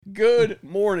Good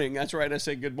morning. That's right. I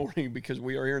said good morning because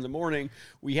we are here in the morning.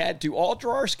 We had to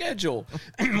alter our schedule.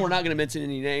 We're not going to mention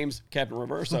any names. Captain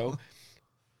Reverso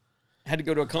had to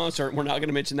go to a concert. We're not going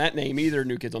to mention that name either,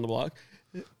 New Kids on the Block.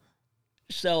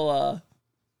 So,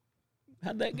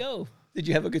 how'd that go? Did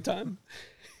you have a good time?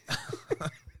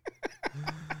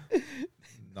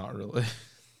 Not really.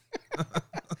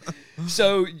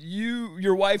 So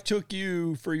your wife took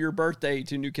you for your birthday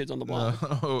to New Kids on the Block.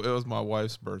 No, it was my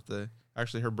wife's birthday.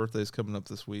 Actually, her birthday's coming up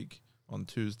this week on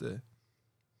Tuesday.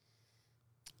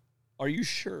 Are you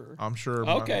sure? I'm sure.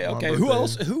 Okay. My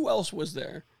Who else was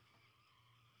there?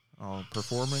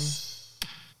 Performing.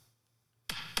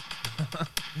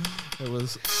 It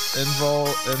was En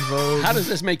Vogue. How does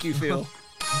this make you feel?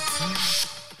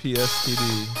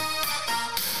 PSTD.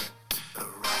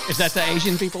 Is that the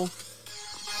Asian people?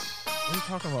 What are you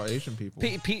talking about, Asian people?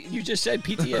 You just said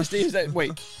PTSD. Is that,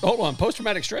 wait, hold on.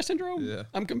 Post-traumatic stress syndrome? Yeah.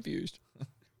 I'm confused.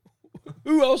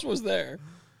 Who else was there?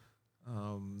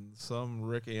 Some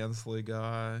Rick Ansley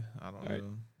guy. I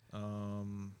don't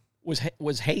know.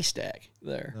 Was Haystack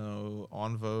there? No,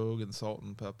 En Vogue and Salt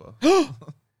and Pepper.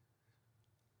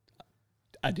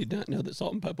 I did not know that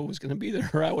Salt and Pepper was going to be there,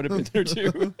 or I would have been there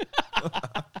too.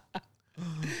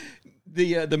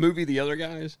 The movie The Other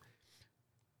Guys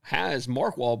has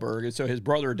Mark Wahlberg, and so his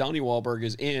brother Donnie Wahlberg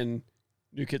is in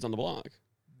New Kids on the Block.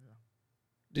 Yeah.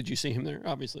 Did you see him there?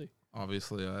 Obviously,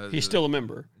 he's still a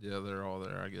member. Yeah, they're all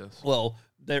there, I guess. Well,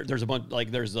 there's a bunch,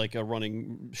 there's a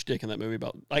running shtick in that movie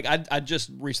about, I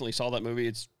just recently saw that movie.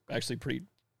 It's actually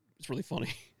it's really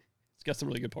funny. It's got some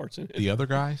really good parts in it. The Other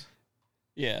Guys?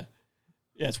 Yeah,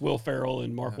 it's Will Ferrell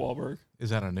and Mark Wahlberg. Is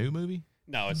that a new movie?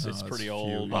 No, it's pretty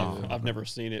old. Oh. I've never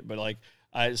seen it, but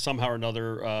I somehow or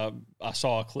another I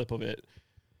saw a clip of it,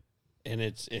 and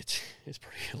it's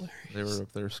pretty hilarious. They were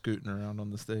up there scooting around on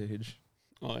the stage.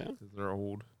 Oh yeah, because they're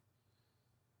old.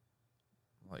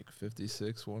 Like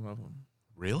 56, one of them.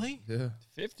 Really? Yeah.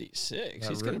 56.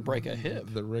 He's gonna break a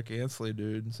hip. The Rick Ansley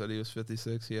dude said he was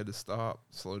 56. He had to stop,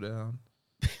 slow down.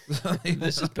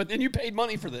 But then you paid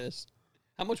money for this.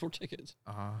 How much were tickets?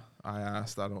 I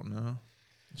asked. I don't know.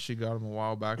 She got them a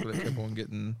while back, but it kept on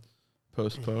getting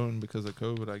postponed because of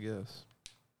COVID, I guess.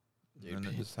 Dude, and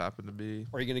it just happened to be.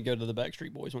 Are you going to go to the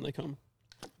Backstreet Boys when they come?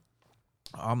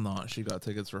 I'm not. She got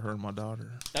tickets for her and my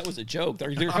daughter. That was a joke.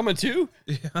 They're coming too?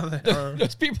 Yeah, they are.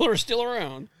 Those people are still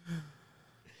around.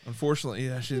 Unfortunately,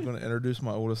 yeah, she's going to introduce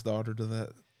my oldest daughter to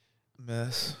that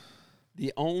mess.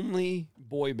 The only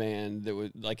boy band that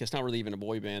was, it's not really even a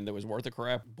boy band that was worth a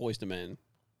crap, Boyz II Men.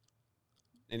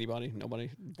 Anybody? Nobody?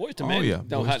 Boyz II Men. Oh, yeah.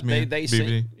 Boyz II Men, they BB,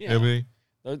 sing. Yeah. BB.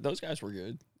 Those guys were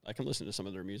good. I can listen to some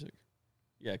of their music.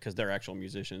 Yeah, because they're actual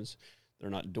musicians. They're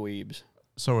not dweebs.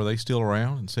 So are they still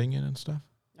around and singing and stuff?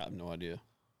 I have no idea.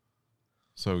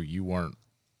 So you weren't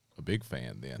a big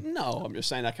fan then? No, I'm just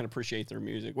saying I can appreciate their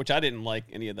music, which I didn't like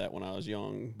any of that when I was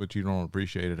young. But you don't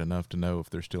appreciate it enough to know if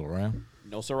they're still around?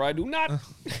 No, sir, I do not.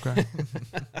 Okay.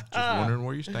 Just wondering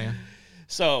where you stand.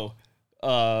 So,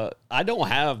 I don't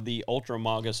have the Ultra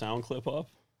MAGA sound clip up.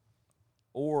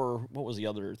 Or, what was the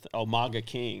other? MAGA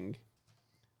King.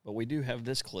 But we do have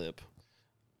this clip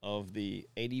of the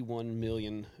 81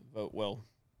 million vote. Well,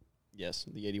 yes,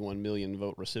 the 81 million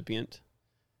vote recipient,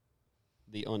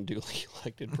 the unduly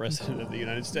elected president of the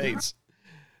United States.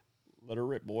 Let her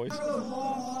rip, boys.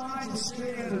 Television,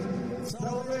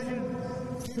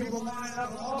 people line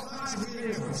up all kinds of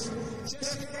vehicles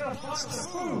just to get a box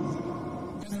of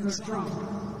food in their trunk.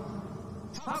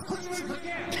 How could we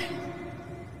forget?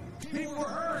 People were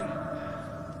hurting.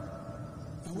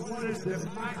 And what does the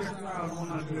MAGA crowd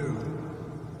want to do?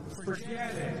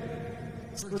 Forget it.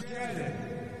 Forget it.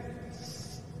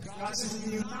 God is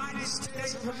the United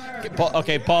States of America.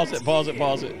 Okay, pause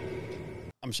it.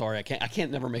 I'm sorry, I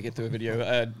can't never make it through a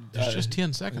video. There's just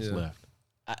 10 seconds left.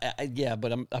 Yeah,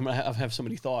 but I'm gonna have so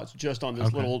many thoughts just on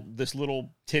this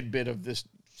little tidbit of this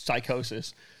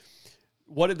psychosis.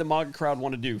 What did the MAGA crowd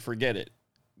want to do? Forget it.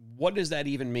 What does that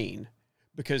even mean?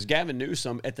 Because Gavin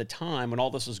Newsom, at the time when all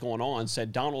this was going on,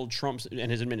 said Donald Trump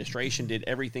and his administration did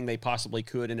everything they possibly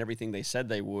could and everything they said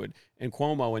they would. And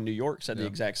Cuomo in New York said the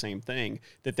exact same thing,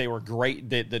 that they were great,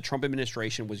 that the Trump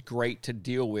administration was great to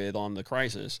deal with on the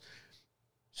crisis.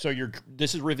 So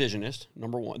this is revisionist,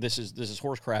 number one. This is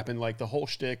horse crap, and the whole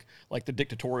shtick, the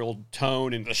dictatorial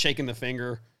tone and the shaking the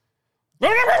finger.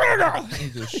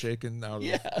 He's just shaking out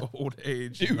of old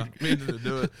age, dude. Not meaning to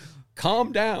do it.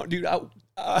 Calm down, dude.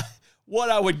 What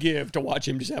I would give to watch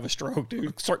him just have a stroke,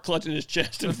 dude. Start clutching his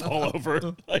chest and fall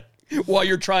over while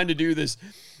you're trying to do this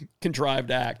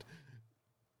contrived act.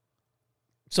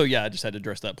 So, yeah, I just had to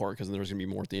address that part because there was going to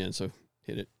be more at the end, so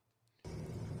hit it.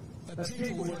 that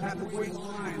people would have to wait in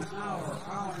line an hour,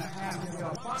 hour and a half to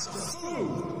get a box of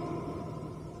food.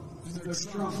 And they're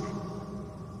drunk.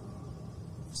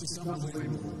 It's just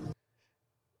unbelievable.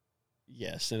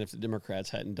 Yes, and if the Democrats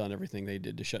hadn't done everything they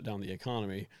did to shut down the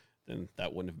economy, then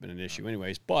that wouldn't have been an issue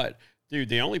anyways. But, dude,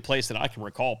 the only place that I can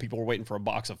recall people were waiting for a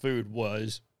box of food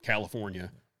was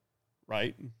California,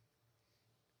 right?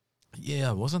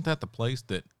 Yeah, wasn't that the place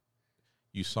that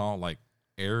you saw, like,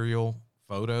 aerial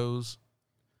photos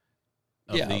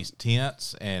of these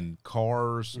tents and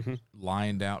cars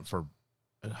lined out for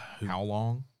how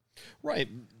long? Right,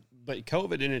 but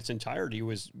COVID in its entirety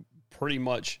was pretty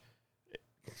much,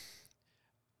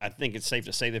 I think it's safe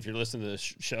to say that if you're listening to this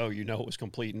show, you know it was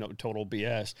complete and total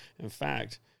BS. In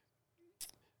fact,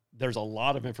 there's a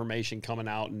lot of information coming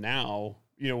out now,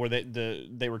 you know, where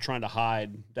they were trying to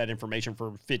hide that information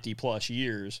for 50 plus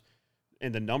years,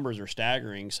 and the numbers are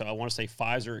staggering. So I want to say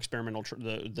Pfizer experimental,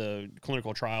 the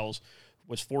clinical trials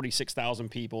was 46,000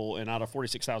 people, and out of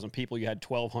 46,000 people, you had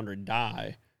 1,200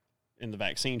 die in the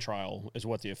vaccine trial, is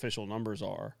what the official numbers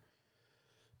are.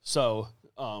 So,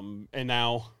 and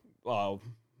now,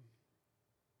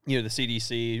 you know, the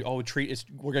CDC,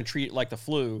 we're going to treat it like the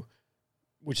flu,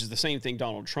 which is the same thing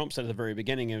Donald Trump said at the very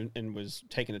beginning and was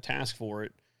taken to task for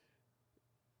it.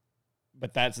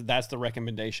 But that's the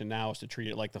recommendation now, is to treat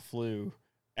it like the flu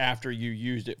after you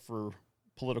used it for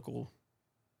political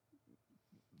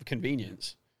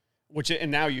convenience.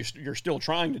 And now you're still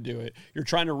trying to do it. You're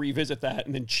trying to revisit that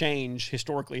and then change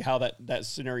historically how that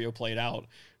scenario played out.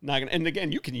 And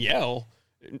again, you can yell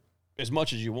as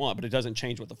much as you want, but it doesn't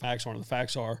change what the facts are. And the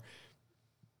facts are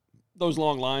those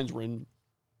long lines were in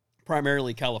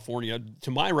primarily California.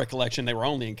 To my recollection, they were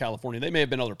only in California. They may have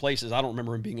been other places. I don't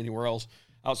remember them being anywhere else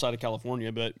outside of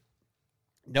California, but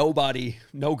no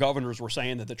governors were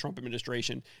saying that the Trump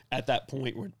administration at that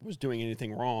point was doing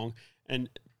anything wrong. And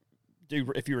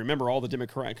dude, if you remember, all the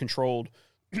Democrat-controlled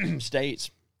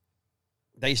states,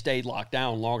 they stayed locked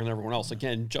down longer than everyone else.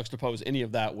 Again, juxtapose any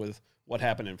of that with what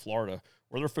happened in Florida.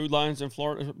 Were there food lines in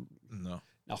Florida? No.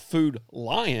 Now, food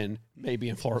lion may be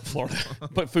in Florida,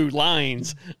 but food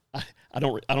lines, I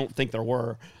don't think there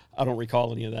were. I don't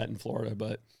recall any of that in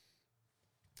Florida.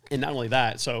 And not only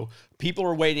that, so people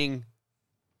are waiting.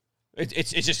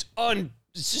 It's just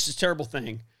a terrible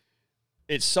thing.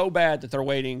 It's so bad that they're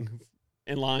waiting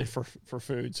in line for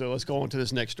food. So let's go on to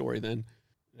this next story then.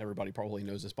 Everybody probably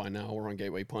knows this by now. We're on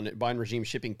Gateway Pundit. Biden regime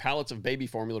shipping pallets of baby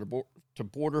formula to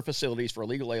border facilities for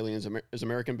illegal aliens as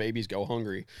American babies go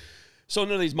hungry. So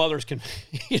none of these mothers can,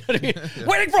 you know what I mean? Yeah.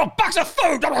 Waiting for a box of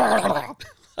food.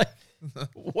 Like,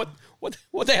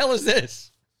 what the hell is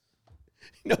this?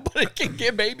 Nobody can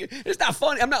get baby. It's not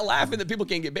funny. I'm not laughing that people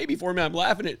can't get baby formula. I'm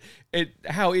laughing at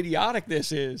how idiotic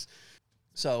this is.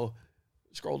 So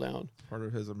scroll down. Part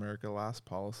of his America Last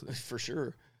policy. For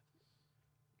sure.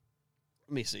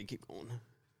 Let me see. Keep going.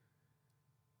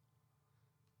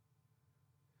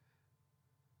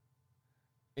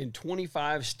 In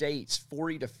 25 states,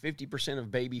 40 to 50%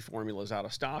 of baby formula is out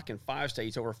of stock. In 5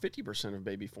 states, over 50% of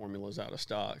baby formula is out of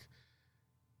stock.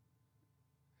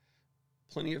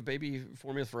 Plenty of baby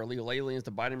formula for illegal aliens.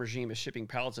 The Biden regime is shipping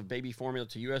pallets of baby formula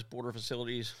to U.S. border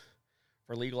facilities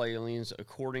for illegal aliens,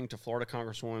 according to Florida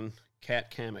Congresswoman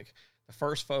Kat Cammack. The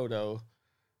first photo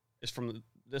is from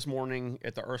this morning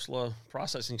at the Ursula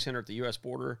Processing Center at the U.S.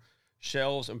 border.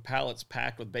 Shelves and pallets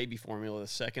packed with baby formula. The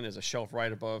second is a shelf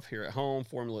right above here at home.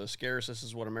 Formula is scarce. This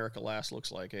is what America Last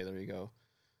looks like. Hey, there you go.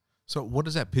 So what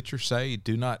does that picture say?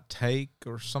 Do not take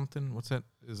or something? What's that?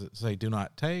 Does it say do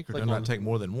not take or do not take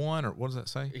more than one? Or what does that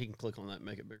say? You can click on that and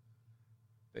make it bigger.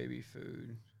 Baby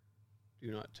food.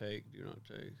 Do not take. Do not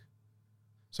take.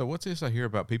 So what's this I hear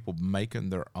about people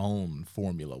making their own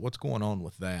formula? What's going on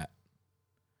with that?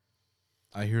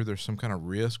 I hear there's some kind of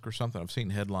risk or something. I've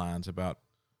seen headlines about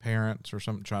parents or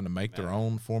something trying to make their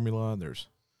own formula.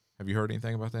 Have you heard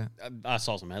anything about that? I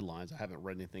saw some headlines. I haven't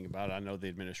read anything about it. I know the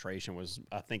administration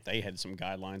I think they had some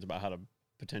guidelines about how to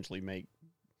potentially make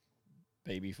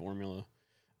baby formula.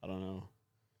 I don't know.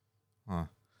 Huh.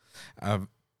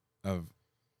 I've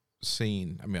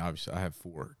seen, I mean, obviously I have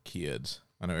 4 kids.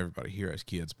 I know everybody here has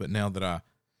kids, but now that I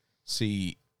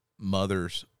see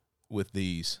mothers with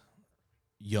these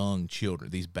young children,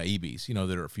 these babies, you know,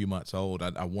 that are a few months old,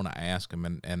 I want to ask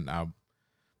them, and I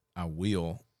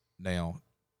will now,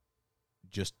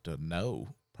 just to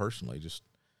know personally just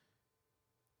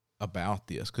about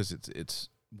this, because it's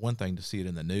one thing to see it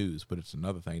in the news, but it's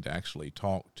another thing to actually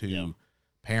talk to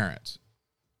parents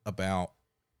about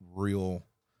real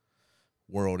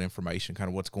world information, kind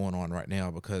of what's going on right now,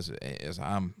 because as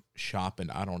I'm shopping,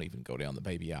 I don't even go down the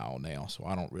baby aisle now, so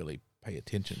I don't really pay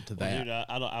attention to Well, that. dude,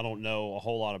 I don't know a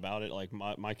whole lot about it. Like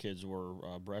my kids were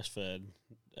breastfed,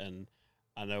 and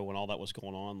I know when all that was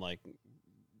going on, like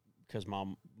because my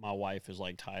wife is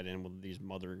like tied in with these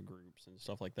mother groups and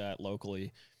stuff like that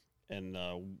locally, and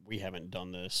we haven't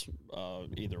done this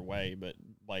either way. But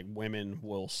like women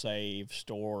will save,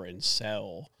 store, and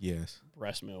sell Yes.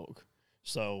 breast milk.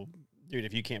 So, dude,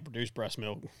 if you can't produce breast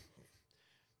milk,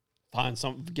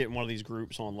 get one of these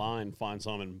groups online, find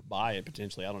some and buy it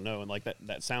potentially. I don't know. And like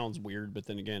that sounds weird, but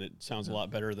then again, it sounds a lot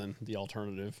better than the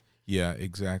alternative. Yeah,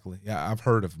 exactly. Yeah, I've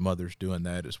heard of mothers doing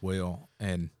that as well.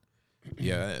 And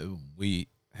yeah, we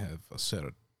have a set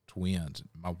of twins.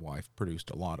 My wife produced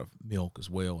a lot of milk as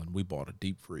well, and we bought a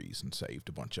deep freeze and saved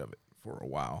a bunch of it for a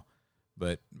while.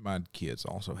 But my kids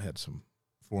also had some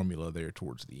formula there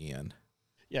towards the end.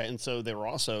 Yeah, and so they were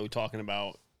also talking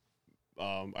about.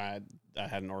 I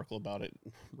had an article about it,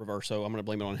 Reverso. I'm going to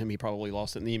blame it on him. He probably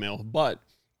lost it in the email, but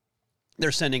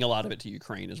they're sending a lot of it to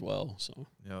Ukraine as well. So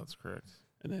Yeah, that's correct.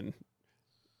 and then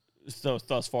so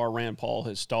thus far, Rand Paul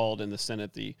has stalled in the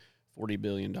Senate the $40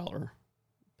 billion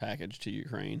package to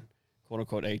Ukraine, quote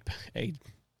unquote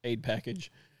aid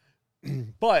package.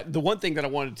 But the one thing that I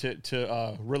wanted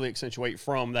to really accentuate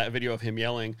from that video of him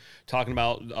yelling, talking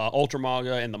about Ultra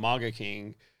MAGA and the MAGA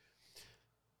King,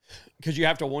 because you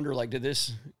have to wonder, like, did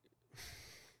this,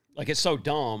 like, it's so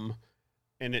dumb,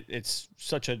 and it's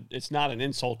not an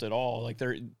insult at all. Like,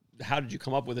 how did you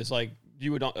come up with this? Like, I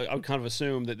would kind of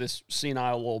assume that this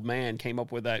senile old man came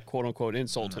up with that quote unquote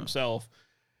insult himself.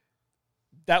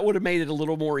 That would have made it a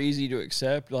little more easy to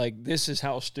accept. Like, this is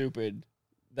how stupid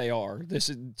they are.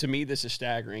 To me, this is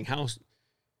staggering.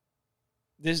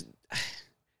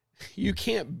 You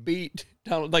can't beat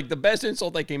Donald. Like, the best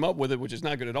insult they came up with, which is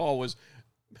not good at all, was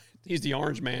he's the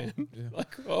orange man. Yeah.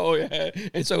 Like, oh yeah.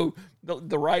 And so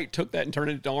the right took that and turned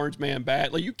it into orange man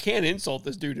bad. Like, you can't insult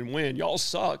this dude and win. Y'all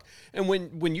suck. And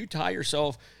when you tie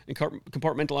yourself and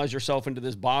compartmentalize yourself into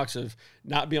this box of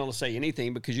not being able to say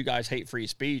anything because you guys hate free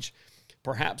speech,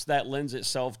 perhaps that lends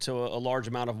itself to a large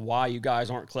amount of why you guys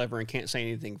aren't clever and can't say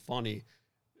anything funny.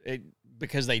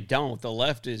 Because they don't. The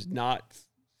left is not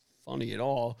funny at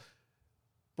all.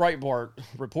 Breitbart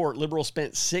report, Liberals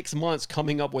spent 6 months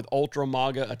coming up with Ultra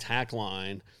MAGA attack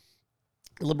line.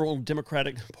 Liberal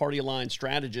Democratic Party aligned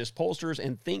strategists, pollsters,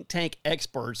 and think tank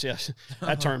experts, yes,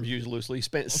 that term's used loosely,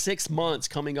 spent 6 months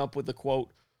coming up with the,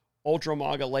 quote, Ultra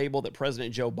MAGA label that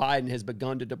President Joe Biden has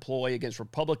begun to deploy against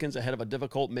Republicans ahead of a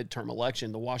difficult midterm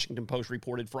election. The Washington Post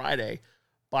reported Friday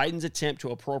Biden's attempt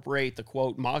to appropriate the,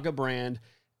 quote, MAGA brand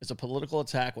as a political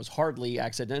attack was hardly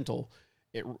accidental.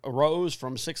 It arose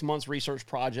from 6 months research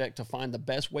project to find the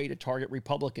best way to target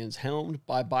Republicans, helmed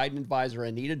by Biden advisor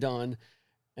Anita Dunn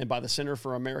and by the Center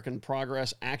for American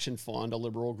Progress Action Fund, a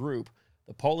liberal group.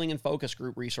 The polling and focus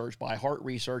group research by Hart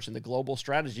Research and the Global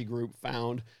Strategy Group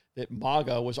found that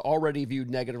MAGA was already viewed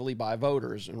negatively by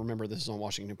voters. And remember, this is on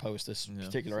Washington Post, this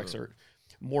particular excerpt.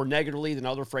 More negatively than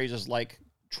other phrases like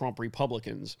Trump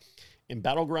Republicans. In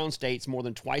battleground states, more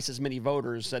than twice as many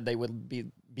voters said they would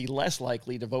be less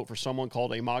likely to vote for someone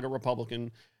called a MAGA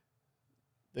Republican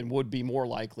than would be more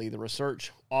likely. The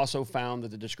research also found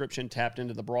that the description tapped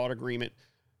into the broad agreement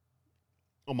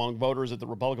among voters that the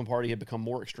Republican Party had become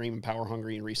more extreme and power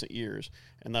hungry in recent years.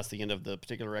 And that's the end of the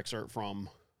particular excerpt from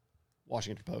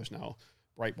Washington Post. Now,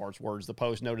 Breitbart's words, the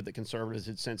Post noted that conservatives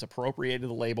had since appropriated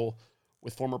the label,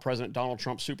 with former President Donald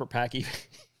Trump's super PAC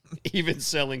even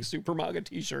selling Super MAGA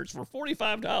t-shirts for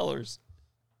 $45.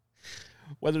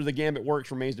 Whether the gambit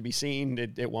works remains to be seen.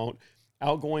 It won't.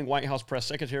 Outgoing White House Press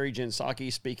Secretary Jen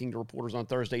Psaki, speaking to reporters on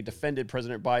Thursday, defended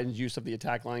President Biden's use of the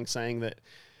attack line, saying that,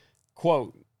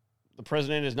 quote, the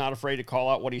president is not afraid to call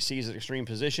out what he sees as extreme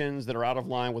positions that are out of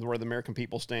line with where the American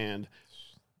people stand.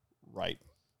 Right.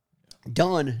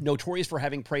 Dunn, notorious for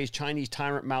having praised Chinese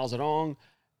tyrant Mao Zedong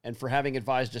and for having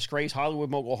advised disgraced Hollywood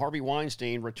mogul Harvey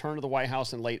Weinstein, returned to the White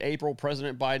House in late April.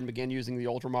 President Biden began using the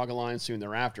Ultra MAGA line soon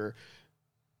thereafter.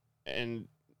 And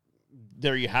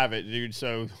there you have it, dude.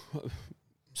 So,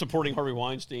 supporting Harvey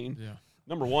Weinstein. Yeah.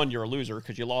 Number one, you're a loser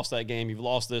because you lost that game. You've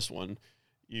lost this one.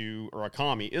 You are a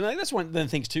commie. And that's one of the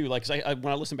things, too. Like, cause when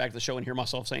I listen back to the show and hear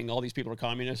myself saying all these people are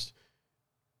communists,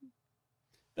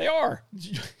 they are.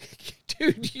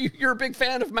 Dude, you're a big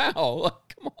fan of Mao.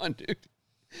 Like, come on, dude.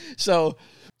 So,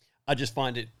 I just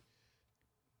find it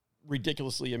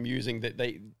ridiculously amusing that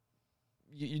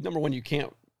number one,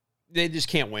 they just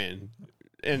can't win.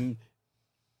 And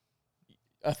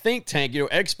a think tank,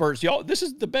 experts, y'all, this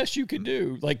is the best you can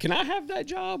do. Like, can I have that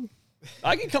job?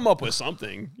 I can come up with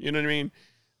something. You know what I mean?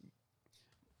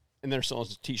 And they're selling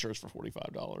t-shirts for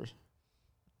 $45.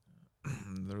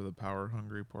 They're the power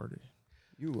hungry party.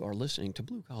 You are listening to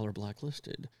Blue Collar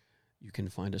Blacklisted. You can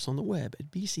find us on the web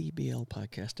at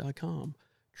bcblpodcast.com.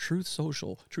 Truth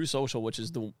Social, which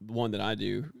is the one that I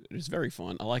do, is very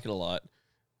fun. I like it a lot.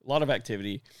 A lot of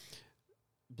activity.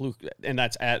 And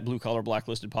that's at Blue Collar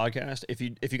Blacklisted Podcast. If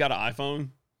you got an iPhone,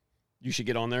 you should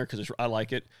get on there because I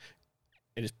like it.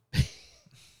 It is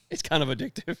it's kind of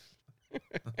addictive.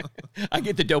 I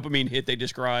get the dopamine hit they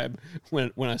describe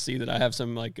when I see that I have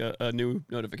some like a new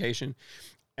notification,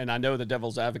 and I know the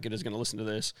Devil's Advocate is going to listen to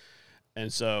this,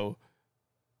 and so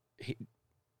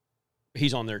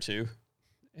he's on there too,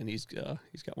 and he's got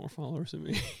more followers than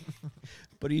me,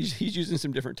 but he's using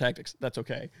some different tactics. That's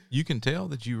okay. You can tell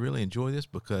that you really enjoy this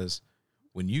because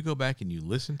when you go back and you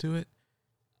listen to it,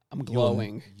 I'm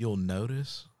glowing. You'll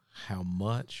notice how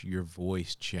much your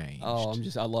voice changed. Oh,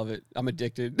 I love it. I'm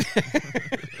addicted.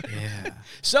 Yeah.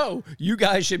 So you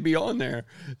guys should be on there.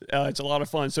 It's a lot of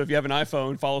fun. So if you have an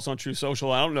iPhone, follow us on Truth Social.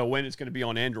 I don't know when it's going to be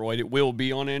on Android. It will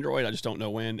be on Android. I just don't know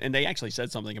when. And they actually said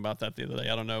something about that the other day.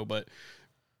 I don't know, but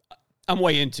I'm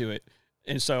way into it.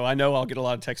 And so I know I'll get a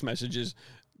lot of text messages.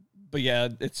 But yeah,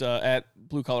 it's at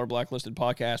Blue Collar Blacklisted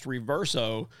Podcast.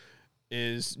 Reverso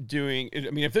is doing. I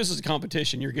mean, if this is a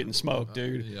competition, you're getting smoked,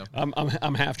 dude. Yeah.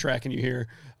 I'm half tracking you here.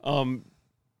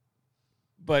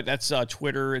 But that's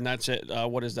Twitter, and that's it.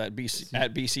 What is that? At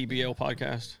BCBL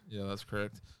Podcast. Yeah, that's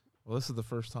correct. Well, this is the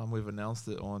first time we've announced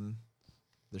it on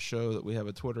the show that we have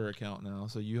a Twitter account now.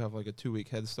 So you have like a 2-week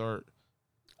head start.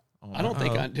 I don't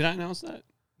think did I announce that?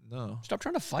 No. Stop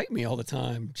trying to fight me all the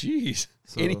time. Jeez.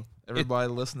 So everybody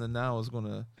listening now is going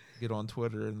to get on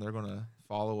Twitter, and they're going to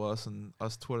follow us, and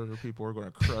us Twitter people are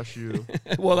going to crush you.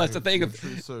 Well, that's the thing of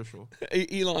Truth Social.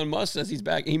 Elon Musk says he's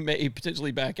back. He may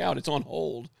potentially back out. It's on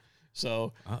hold.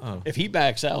 So if he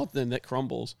backs out, then that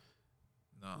crumbles.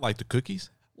 No. Like the cookies?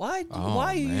 Why Oh,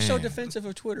 are you so man. defensive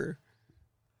of Twitter?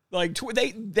 Like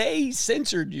they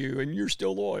censored you, and you're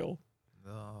still loyal.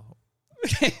 No.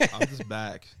 I'm just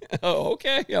back. Oh,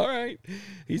 okay. All right.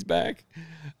 He's back.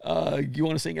 You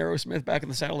want to sing Aerosmith Back in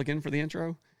the Saddle again for the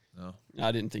intro? No.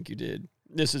 I didn't think you did.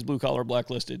 This is Blue Collar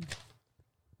Blacklisted.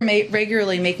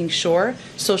 Regularly making sure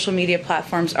social media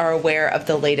platforms are aware of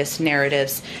the latest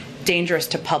narratives dangerous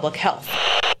to public health.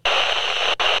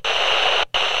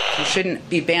 You shouldn't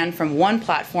be banned from one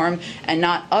platform and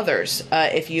not others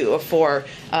for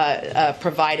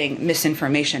providing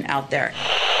misinformation out there.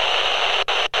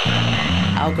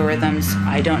 Algorithms,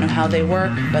 I don't know how they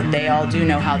work, but they all do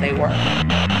know how they work.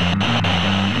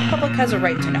 The public has a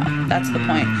right to know. That's the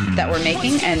point that we're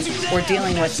making, and we're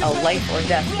dealing with a life or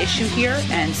death issue here,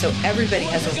 and so everybody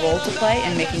has a role to play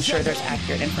in making sure there's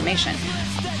accurate information.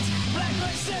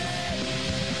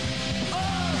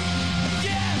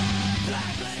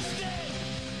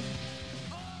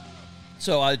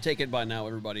 So I take it by now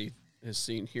everybody has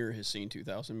seen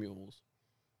 2,000 Mules.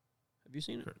 Have you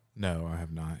seen it? No, I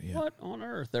have not yet. What on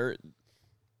earth?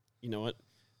 You know what?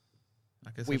 I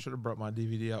guess I should have brought my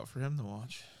DVD out for him to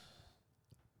watch.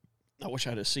 I wish I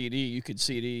had a CD. You could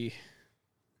CD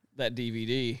that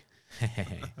DVD.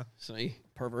 See,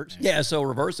 perverts. Yeah. So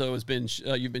Reverso has been.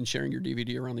 You've been sharing your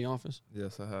DVD around the office.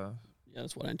 Yes, I have. Yeah,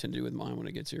 that's what I intend to do with mine when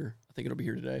it gets here. I think it'll be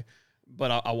here today,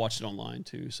 but I watched it online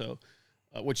too. So.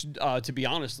 Which, to be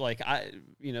honest, like a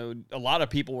lot of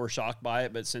people were shocked by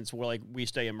it, but since we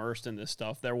stay immersed in this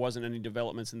stuff, there wasn't any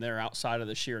developments in there outside of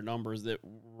the sheer numbers that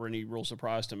were any real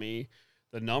surprise to me.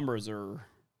 The numbers are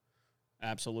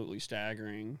absolutely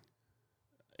staggering.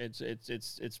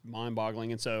 It's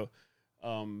mind-boggling, and so,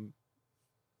 in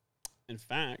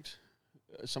fact,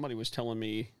 somebody was telling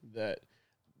me that,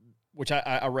 which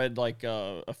I read like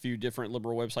a few different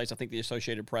liberal websites. I think the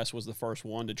Associated Press was the first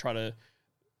one to try to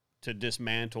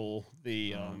dismantle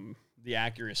the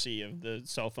accuracy of the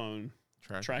cell phone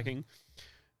tracking,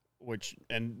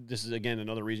 and this is again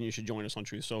another reason you should join us on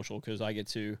Truth Social, because I get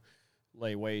to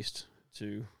lay waste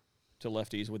to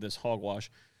lefties with this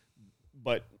hogwash.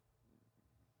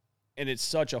 And it's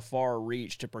such a far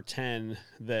reach to pretend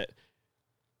that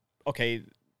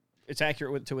it's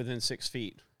accurate to within 6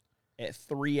 feet at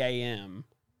 3 a.m.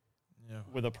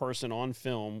 with a person on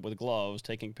film with gloves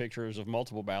taking pictures of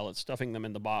multiple ballots, stuffing them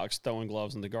in the box, throwing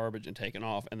gloves in the garbage, and taking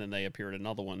off, and then they appear at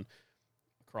another one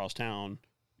across town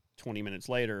 20 minutes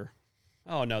later.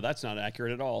 Oh, no, that's not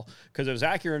accurate at all, because it was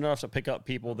accurate enough to pick up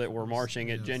people that were marching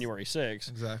at January 6th.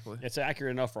 Exactly. It's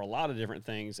accurate enough for a lot of different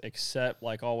things, except,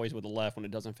 like always with the left, when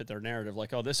it doesn't fit their narrative.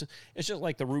 Like, it's just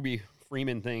like the Ruby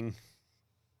Freeman thing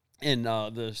in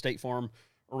the State Farm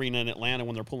Arena in Atlanta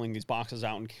when they're pulling these boxes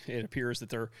out and it appears that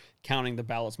they're counting the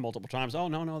ballots multiple times. Oh,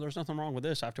 no, there's nothing wrong with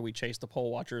this, after we chased the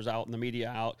poll watchers out and the media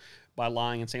out by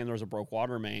lying and saying there was a broke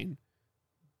water main.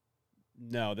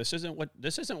 no, this isn't what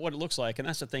it looks like. And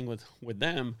that's the thing with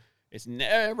them. It's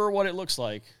never what it looks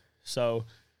like. So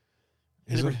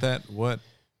isn't that what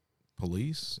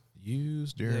police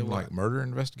use during Yeah, like murder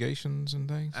investigations and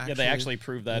things? yeah, they actually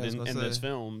proved that yeah, I was in gonna this say,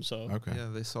 film. So Okay. Yeah,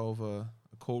 they solve a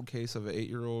cold case of an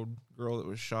 8-year-old girl that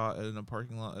was shot in a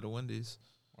parking lot at a Wendy's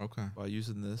Okay. by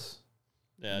using this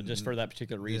yeah, just for that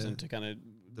particular reason to kind of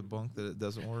debunk that it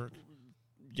doesn't work.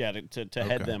 yeah to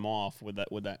head Okay. them off with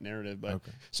that narrative. But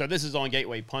Okay. so this is on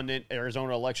Gateway Pundit,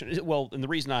 Arizona election. Well, and the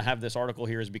reason I have this article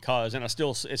here is because, and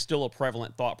it's still a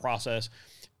prevalent thought process,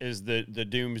 is the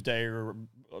doomsday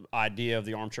idea of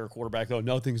the armchair quarterback. Oh,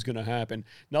 nothing's going to happen.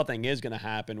 Nothing is going to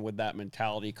happen with that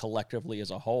mentality collectively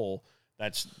as a whole.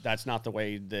 That's not the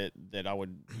way that I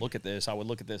would look at this. I would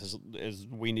look at this as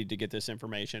we need to get this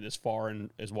information as far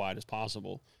and as wide as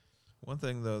possible. One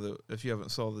thing, though, that if you haven't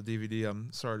saw the DVD,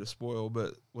 I'm sorry to spoil,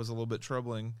 but was a little bit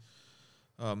troubling.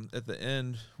 At the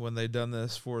end, when they done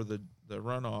this for the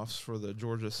runoffs for the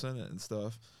Georgia Senate and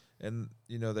stuff, and,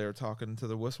 you know, they were talking to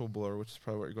the whistleblower, which is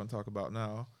probably what you're going to talk about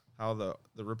now, how the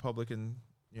Republican,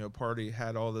 you know, party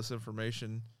had all this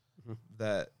information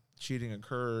that cheating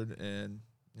occurred, and,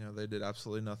 you know, they did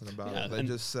absolutely nothing about it. They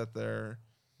just sat there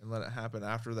and let it happen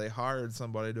after they hired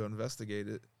somebody to investigate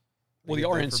it. Well, the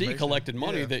RNC collected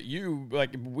money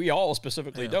that we all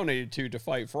specifically donated to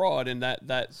fight fraud, and that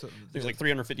there's like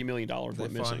 $350 million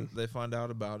went missing. They find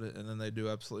out about it, and then they do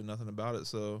absolutely nothing about it.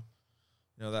 So,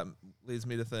 you know, that leads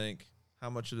me to think, how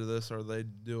much of this are they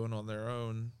doing on their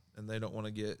own, and they don't want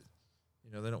to get,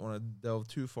 you know, they don't want to delve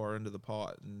too far into the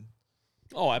pot. And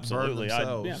absolutely, I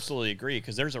absolutely agree,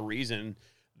 because there's a reason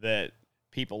that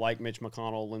people like Mitch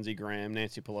McConnell, Lindsey Graham,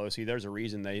 Nancy Pelosi, there's a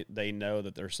reason they know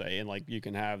that they're saying, like, you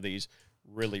can have these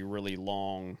really, really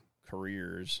long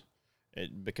careers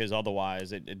because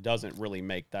otherwise it doesn't really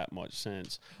make that much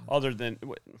sense. Other than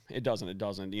it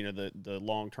doesn't. You know, the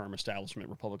long-term establishment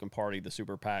Republican Party, the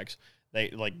super PACs,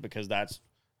 because that's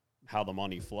how the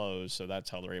money flows, so that's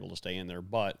how they're able to stay in there.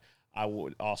 But I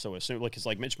would also assume, it's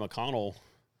like Mitch McConnell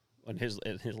in his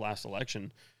last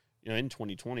election, you know, in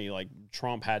 2020, like,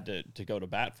 Trump had to go to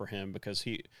bat for him because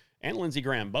he and Lindsey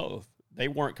Graham both, they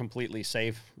weren't completely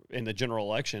safe in the general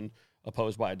election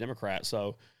opposed by a Democrat.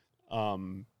 So,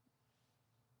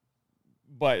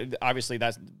 but obviously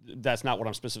that's not what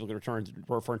I'm specifically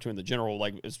referring to in the general,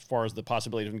 like, as far as the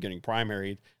possibility of him getting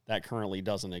primaried, that currently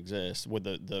doesn't exist with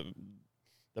the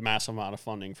massive amount of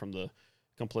funding from the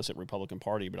complicit Republican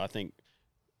Party. But I think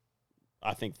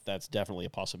that's definitely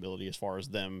a possibility as far as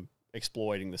them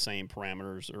exploiting the same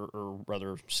parameters or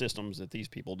rather systems that these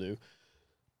people do.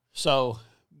 So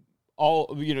but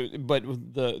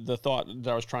the thought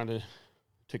that I was trying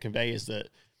to convey is that,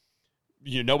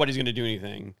 you know, nobody's going to do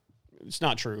anything. It's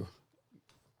not true.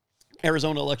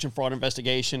 Arizona election fraud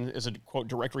investigation is a, quote,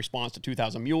 direct response to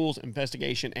 2,000 Mules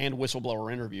investigation and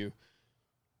whistleblower interview.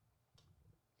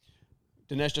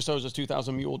 Dinesh D'Souza's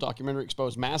 2,000 Mule documentary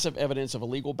exposed massive evidence of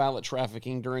illegal ballot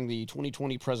trafficking during the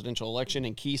 2020 presidential election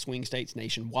in key swing states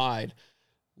nationwide.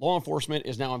 Law enforcement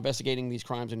is now investigating these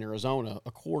crimes in Arizona.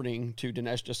 According to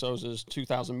Dinesh D'Souza's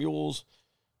 2,000 Mules,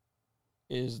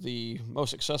 is the most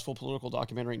successful political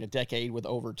documentary in a decade with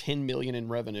over $10 million in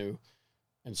revenue.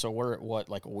 And so we're at what,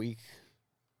 like a week?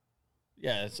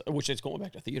 Yeah, which it's going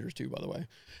back to theaters too, by the way.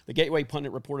 The Gateway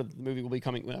Pundit reported that the movie will be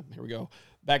coming, here we go,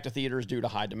 back to theaters due to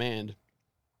high demand.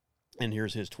 And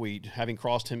here's his tweet. Having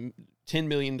crossed him $10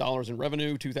 million in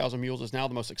revenue, 2,000 Mules is now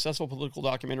the most successful political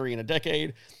documentary in a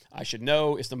decade. I should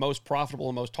know it's the most profitable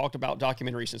and most talked about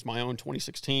documentary since my own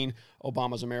 2016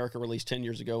 Obama's America, released 10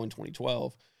 years ago in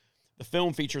 2012. The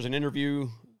film features an interview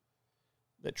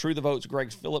that True the Vote's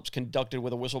Greg Phillips conducted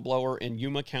with a whistleblower in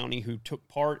Yuma County who took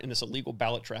part in this illegal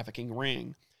ballot trafficking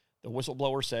ring. The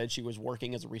whistleblower said she was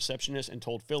working as a receptionist and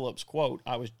told Phillips, quote,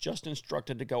 I was just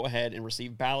instructed to go ahead and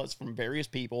receive ballots from various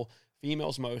people,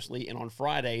 females mostly, and on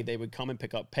Friday they would come and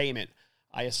pick up payment.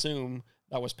 I assume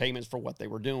that was payments for what they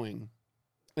were doing.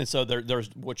 And so there's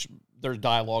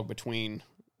dialogue between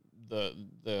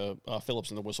the Phillips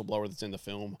and the whistleblower that's in the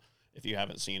film. If you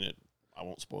haven't seen it, I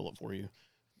won't spoil it for you.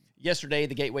 Yesterday,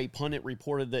 the Gateway Pundit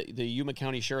reported that the Yuma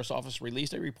County Sheriff's Office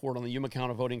released a report on the Yuma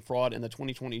County voting fraud in the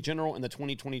 2020 general and the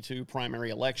 2022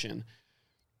 primary election.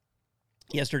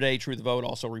 Yesterday, True the Vote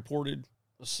also reported,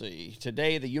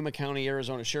 today the Yuma County,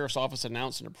 Arizona Sheriff's Office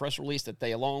announced in a press release that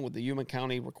they, along with the Yuma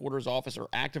County Recorder's Office, are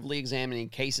actively examining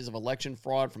cases of election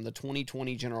fraud from the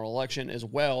 2020 general election, as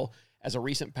well as a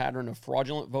recent pattern of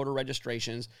fraudulent voter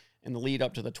registrations in the lead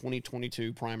up to the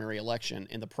 2022 primary election.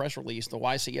 In the press release, the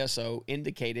YCSO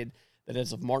indicated that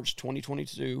as of March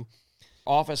 2022,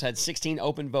 office had 16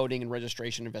 open voting and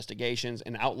registration investigations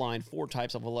and outlined 4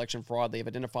 types of election fraud they have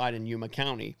identified in Yuma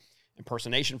County: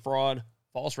 impersonation fraud,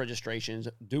 false registrations,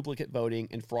 duplicate voting,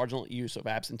 and fraudulent use of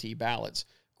absentee ballots.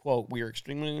 Quote, "We are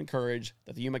extremely encouraged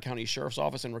that the Yuma County Sheriff's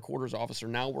Office and Recorder's Office are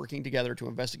now working together to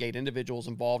investigate individuals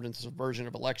involved in the subversion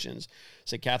of elections,"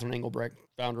 said Catherine Engelbrecht,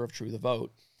 founder of True the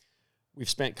Vote. "We've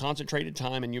spent concentrated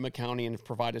time in Yuma County and have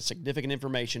provided significant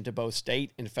information to both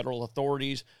state and federal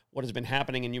authorities. What has been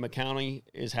happening in Yuma County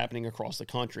is happening across the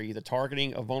country. The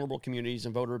targeting of vulnerable communities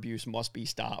and voter abuse must be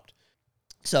stopped."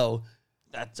 So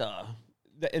that's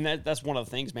one of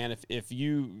the things, man. If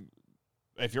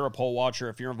you're a poll watcher,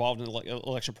 if you're involved in the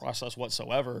election process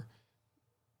whatsoever,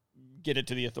 get it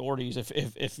to the authorities.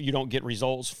 If you don't get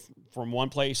results from one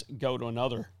place, go to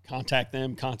another. Contact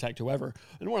them, contact whoever.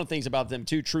 And one of the things about them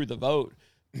too, True the Vote,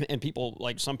 and people,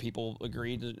 like some people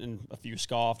agreed and a few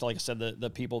scoffed. Like I said, the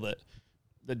people that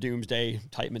the doomsday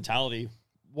type mentality.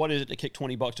 What is it to kick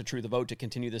 $20 to True the Vote to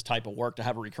continue this type of work, to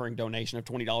have a recurring donation of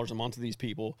 $20 a month to these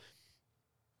people?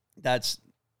 That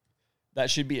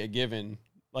should be a given.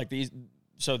 Like these,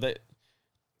 so that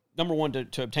number one,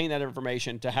 to obtain that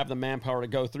information, to have the manpower to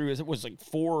go through, it was like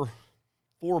 4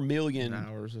 million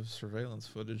hours of surveillance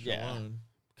footage alone.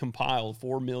 Compiled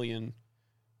 4 million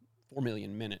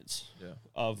minutes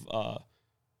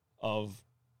of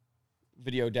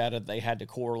video data they had to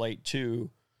correlate to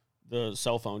the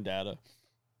cell phone data.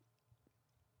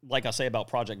 Like I say about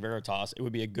Project Veritas, it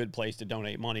would be a good place to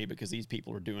donate money because these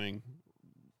people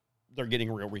they're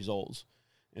getting real results.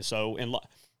 And so in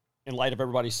light of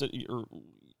everybody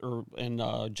or in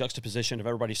juxtaposition of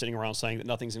everybody sitting around saying that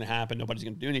nothing's going to happen, nobody's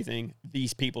going to do anything,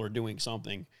 these people are doing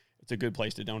something. It's a good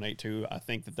place to donate to. I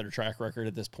think that their track record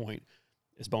at this point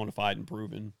is bona fide and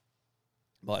proven.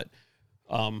 But,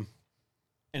 and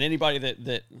anybody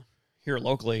that here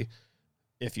locally,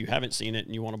 if you haven't seen it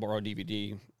and you want to borrow a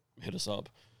DVD, hit us up.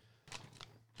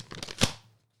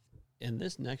 And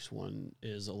this next one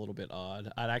is a little bit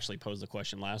odd. I'd actually posed the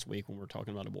question last week when we were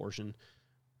talking about abortion,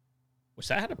 which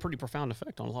that had a pretty profound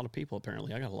effect on a lot of people,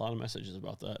 apparently. I got a lot of messages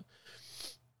about that.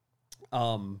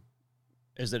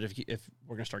 Is that if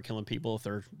we're going to start killing people if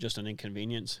they're just an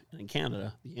inconvenience? And in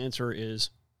Canada, the answer is,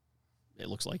 it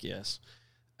looks like yes.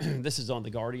 This is on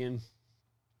The Guardian.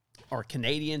 Are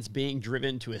Canadians being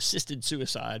driven to assisted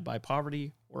suicide by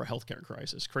poverty or a healthcare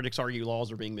crisis? Critics argue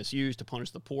laws are being misused to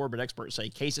punish the poor, but experts say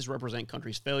cases represent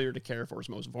country's failure to care for its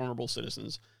most vulnerable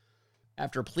citizens.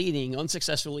 After pleading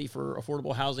unsuccessfully for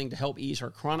affordable housing to help ease her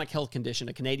chronic health condition,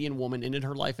 a Canadian woman ended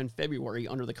her life in February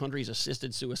under the country's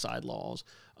assisted suicide laws.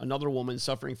 Another woman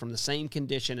suffering from the same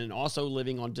condition and also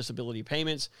living on disability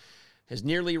payments has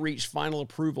nearly reached final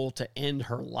approval to end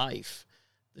her life.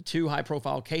 The 2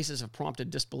 high-profile cases have prompted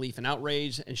disbelief and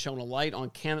outrage and shown a light on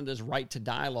Canada's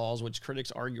right-to-die laws, which critics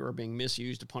argue are being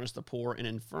misused to punish the poor and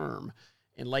infirm.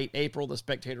 In late April, The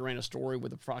Spectator ran a story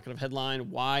with a provocative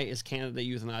headline, "Why is Canada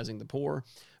euthanizing the poor?"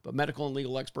 But medical and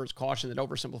legal experts caution that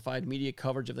oversimplified media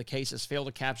coverage of the cases fail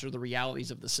to capture the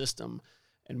realities of the system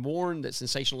and warn that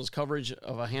sensationalist coverage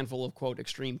of a handful of, quote,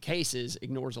 extreme cases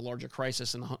ignores a larger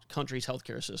crisis in the country's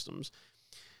healthcare systems.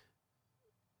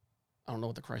 I don't know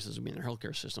what the crisis would be in their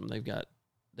healthcare system. They've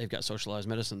got socialized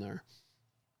medicine there,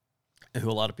 who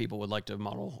a lot of people would like to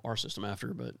model our system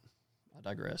after, but I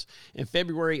digress. In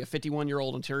February, a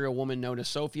 51-year-old Ontario woman known as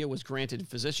Sophia was granted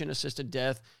physician-assisted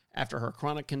death after her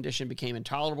chronic condition became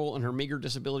intolerable and her meager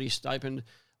disability stipend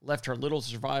left her little to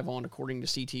survive on, according to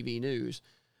CTV News.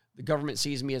 "The government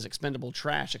sees me as expendable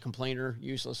trash, a complainer,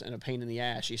 useless, and a pain in the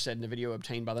ass," she said in a video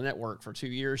obtained by the network. For 2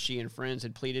 years, she and friends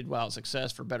had pleaded without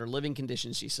success for better living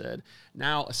conditions, she said.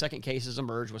 Now, a second case has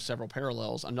emerged with several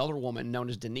parallels. Another woman, known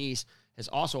as Denise, has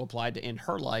also applied to end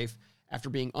her life after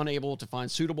being unable to find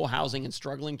suitable housing and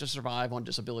struggling to survive on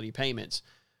disability payments.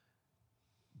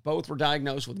 Both were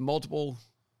diagnosed with multiple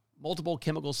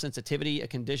chemical sensitivity, a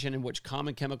condition in which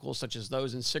common chemicals such as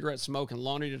those in cigarette smoke and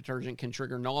laundry detergent can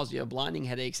trigger nausea, blinding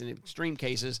headaches, and in extreme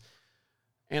cases,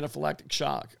 anaphylactic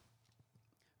shock.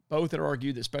 Both had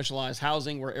argued that specialized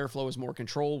housing where airflow is more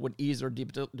controlled would ease their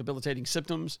debilitating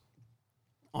symptoms.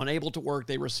 Unable to work,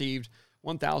 they received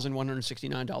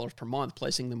 $1,169 per month,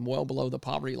 placing them well below the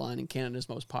poverty line in Canada's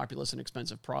most populous and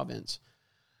expensive province.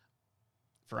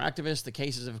 For activists, the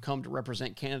cases have come to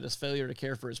represent Canada's failure to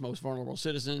care for its most vulnerable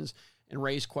citizens and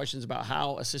raise questions about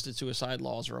how assisted suicide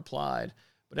laws are applied.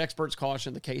 But experts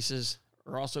caution the cases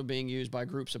are also being used by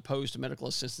groups opposed to medical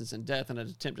assistance in death in an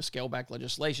attempt to scale back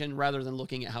legislation rather than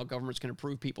looking at how governments can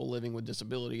improve people living with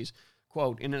disabilities.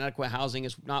 Quote, "Inadequate housing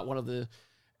is not one of the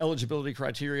eligibility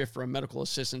criteria for a medical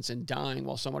assistance in dying.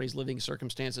 While somebody's living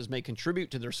circumstances may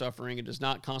contribute to their suffering, it does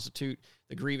not constitute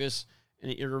the grievous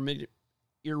and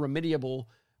irremediable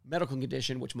medical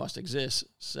condition which must exist,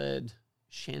 said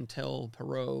Chantel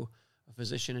Perot, a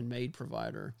physician and maid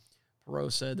provider.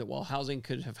 Perot said that while housing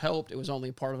could have helped, it was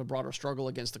only part of a broader struggle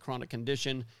against the chronic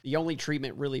condition. The only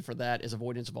treatment really for that is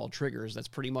avoidance of all triggers. That's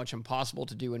pretty much impossible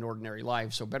to do in ordinary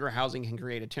life. So better housing can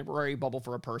create a temporary bubble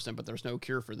for a person, but there's no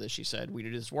cure for this, she said. We do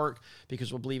this work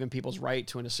because we believe in people's right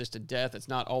to an assisted death. It's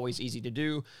not always easy to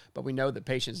do, but we know that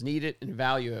patients need it and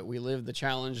value it. We live the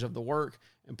challenge of the work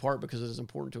in part because it is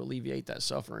important to alleviate that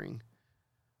suffering.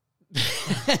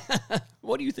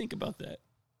 What do you think about that?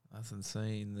 That's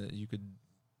insane that you could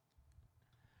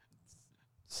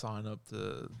sign up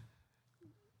to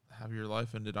have your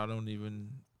life ended. I don't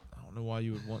know why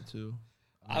you would want to.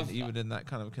 Even in that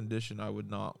kind of condition, I would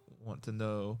not want to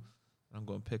know I'm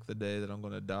going to pick the day that I'm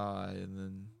going to die, and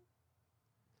then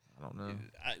I don't know.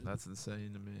 That's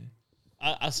insane to me.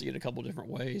 I see it a couple different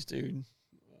ways, dude.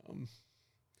 I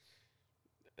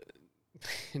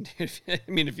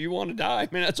mean, if you want to die,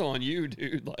 man, that's on you,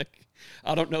 dude. Like,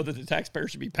 I don't know that the taxpayer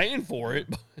should be paying for it,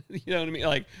 but you know what I mean?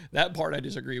 Like, that part I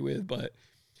disagree with, but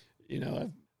you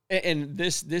know, and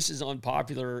this is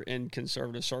unpopular in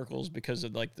conservative circles because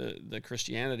of like the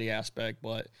Christianity aspect.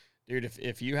 But dude,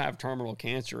 if you have terminal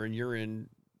cancer and you're in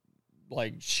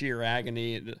like sheer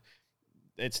agony,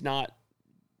 it's not,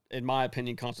 in my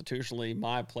opinion, constitutionally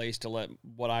my place to let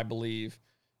what I believe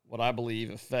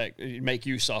make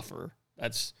you suffer.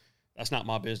 That's not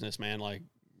my business, man. Like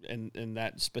in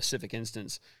that specific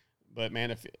instance. But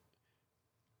man,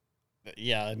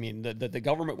 I mean, the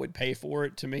government would pay for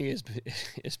it, to me,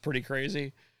 is pretty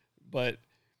crazy. But,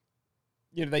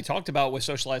 you know, they talked about with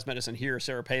socialized medicine here,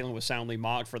 Sarah Palin was soundly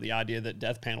mocked for the idea that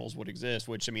death panels would exist,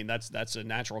 which, I mean, that's a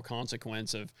natural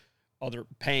consequence of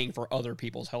paying for other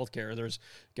people's health care. There's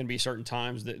going to be certain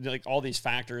times that, like, all these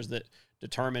factors that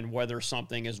determine whether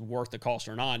something is worth the cost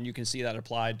or not. And you can see that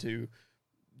applied to,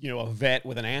 you know, a vet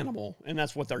with an animal. And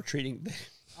that's what they're treating,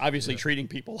 obviously treating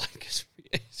people like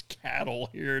it's cattle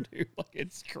here, dude. Like,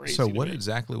 it's crazy. So what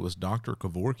exactly was Dr.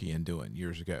 Kevorkian doing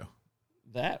years ago?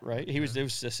 That, right? It was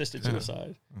assisted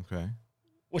suicide. Okay.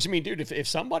 Which, I mean, dude, if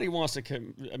somebody wants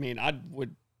to, I mean,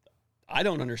 I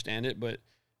don't understand it, but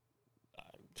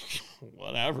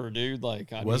whatever, dude. Like,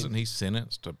 Wasn't he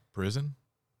sentenced to prison?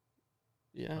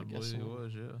 Yeah, I guess so. He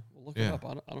was, yeah. We'll look it up.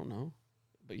 I don't know.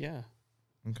 But yeah.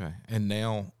 Okay. And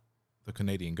now the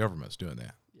Canadian government's doing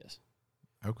that. Yes.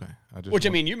 Okay. I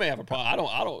mean, you may have a problem.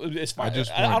 I don't. It's fine.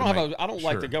 I don't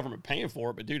like the government paying for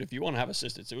it. But dude, if you want to have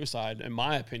assisted suicide, in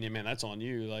my opinion, man, that's on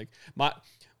you. Like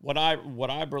what I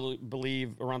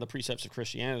believe around the precepts of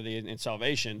Christianity and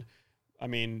salvation. I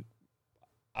mean,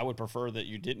 I would prefer that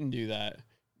you didn't do that,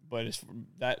 but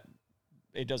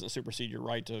it doesn't supersede your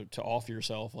right to off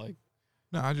yourself. Like,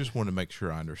 no, I just wanted to make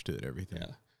sure I understood everything.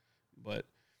 Yeah, but.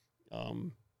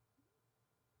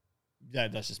 Yeah,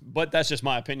 that's just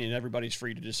my opinion. Everybody's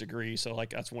free to disagree. So like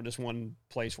that's just one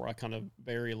place where I kind of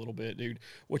vary a little bit, dude,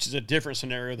 which is a different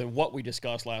scenario than what we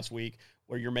discussed last week,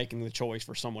 where you're making the choice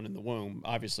for someone in the womb.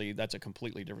 Obviously, that's a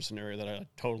completely different scenario that I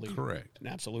totally correct and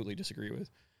absolutely disagree with.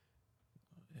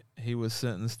 He was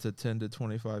sentenced to 10 to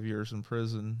 25 years in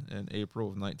prison in April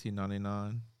of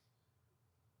 1999.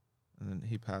 And then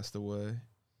he passed away.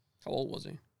 How old was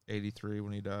he? 83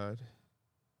 when he died.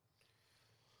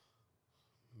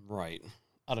 Right.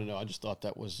 I don't know. I just thought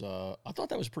that was a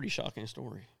pretty shocking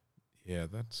story. Yeah,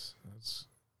 that's.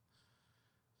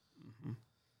 Mm-hmm.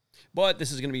 But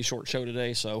this is going to be a short show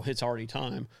today, so it's already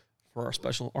time for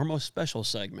our most special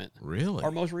segment. Really?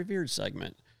 Our most revered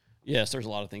segment. Yes, there's a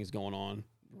lot of things going on.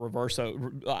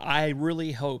 Reverso. I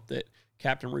really hope that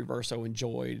Captain Reverso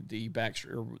enjoyed the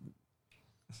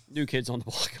New Kids on the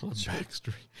Block concert.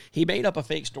 Backstreet. He made up a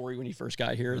fake story when he first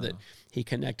got here that he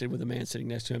connected with a man sitting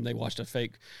next to him. They watched a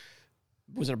fake.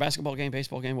 Was it a basketball game,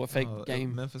 baseball game? What fake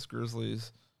game? Memphis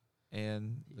Grizzlies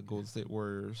and the Golden State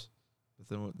Warriors. But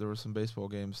then there were some baseball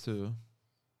games too.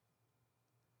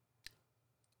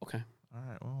 Okay. All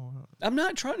right. Well, I'm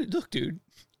not trying to look, dude.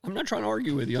 I'm not trying to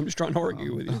argue with you. I'm just trying to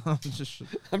argue with you.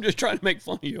 I'm just trying to make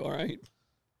fun of you. All right.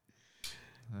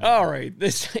 All right,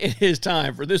 it is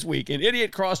time for This Week in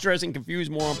Idiot, Cross-Dressing, Confused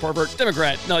Moron, Pervert,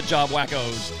 Democrat, Nut Job,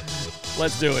 Wackos.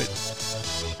 Let's do it.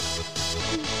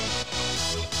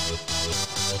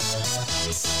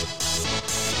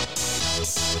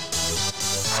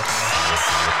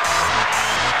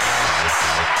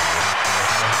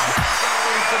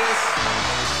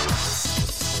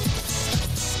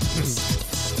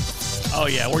 Oh,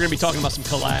 yeah, we're going to be talking about some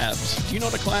collabs. Do you know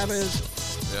what a collab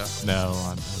is? yeah.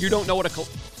 No. You don't know what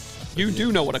you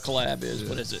do know what a collab is.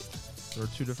 What is it? Or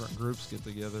 2 different groups get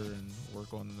together and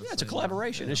work on this. Yeah, it's a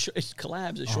collaboration. Yeah. It's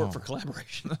collabs. It's short for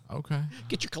collaboration. Okay.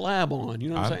 Get your collab on. You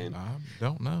know what I'm saying? I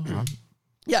don't know.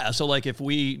 Yeah. So like if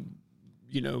we,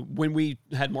 when we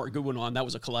had Mark Goodwin on, that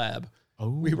was a collab.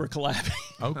 We were collabing.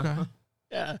 Okay.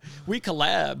 Yeah. We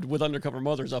collabed with Undercover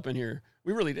Mothers up in here.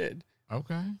 We really did.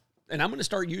 Okay. And I'm going to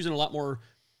start using a lot more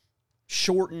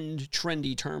shortened,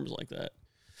 trendy terms like that.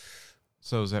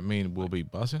 So does that mean we'll be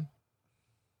bussing?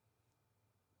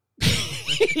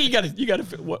 you gotta.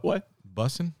 What?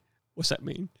 Bussing? What's that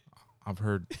mean? I've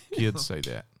heard kids say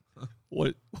that.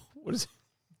 What is?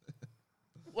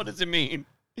 What does it mean?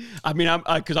 I mean,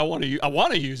 because I want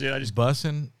to use it. I just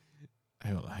bussing.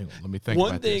 Hang on. Let me think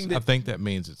about this. I think that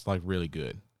means it's like really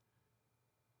good.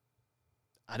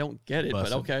 I don't get it, bussin'.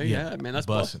 but okay, yeah, man, that's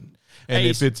bussing. And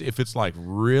if it's like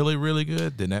really really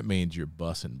good, then that means you're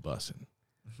bussing.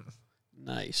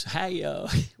 Nice. Hey,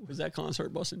 was that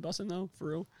concert bussin' though, for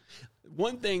real?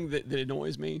 One thing that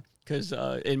annoys me, because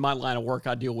in my line of work,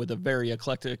 I deal with a very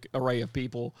eclectic array of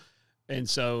people. And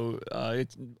so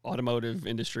it's automotive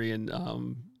industry, and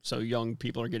so young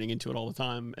people are getting into it all the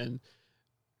time, and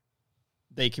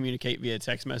they communicate via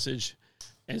text message.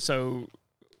 And so,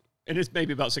 and it's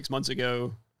maybe about 6 months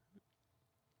ago,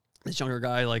 this younger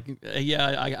guy, like, hey,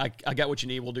 yeah, I got what you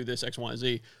need. We'll do this, X, Y, and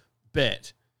Z.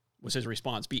 Bet was his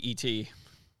response. BET.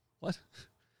 What?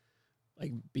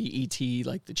 Like BET,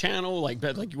 like the channel, like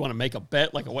bet, like you want to make a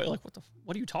bet, like what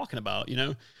are you talking about?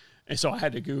 And so I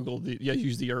had to Google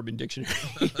use the Urban Dictionary.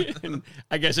 And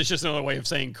I guess it's just another way of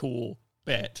saying cool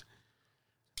bet.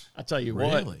 I tell you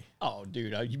what. Really? Oh,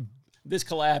 dude, this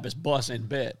collab is bussin'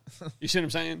 bet. You see what I'm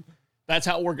saying? That's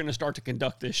how we're going to start to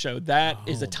conduct this show. That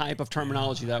is the type of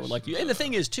terminology that I would like to use. And the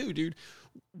thing is, too, dude,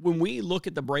 when we look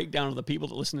at the breakdown of the people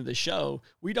that listen to this show,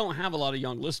 we don't have a lot of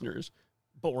young listeners,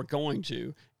 but we're going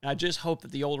to. And I just hope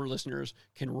that the older listeners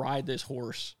can ride this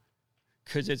horse,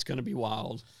 because it's going to be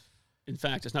wild. In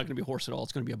fact, it's not going to be a horse at all.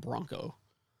 It's going to be a Bronco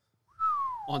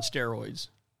on steroids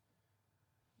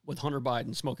with Hunter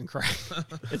Biden smoking crack.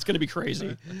 It's going to be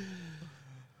crazy.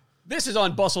 This is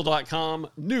on bustle.com.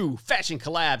 New fashion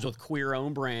collabs with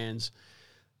queer-owned brands.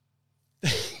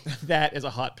 That is a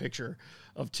hot picture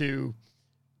of 2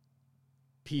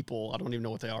 people. I don't even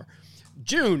know what they are.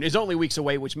 June is only weeks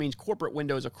away, which means corporate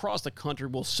windows across the country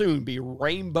will soon be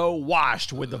rainbow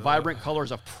washed with the vibrant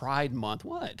colors of Pride Month.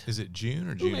 What? Is it June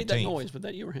or Juneteenth? Who made that noise? Was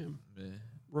that you or him? Yeah.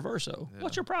 Reverso. Yeah.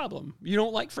 What's your problem? You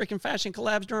don't like freaking fashion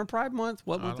collabs during Pride Month?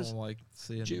 What? I don't like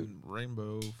seeing June.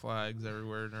 rainbow flags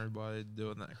everywhere and everybody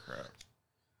doing that crap.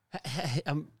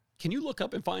 Can you look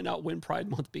up and find out when Pride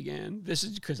Month began? This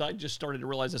is because I just started to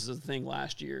realize this is a thing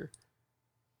last year.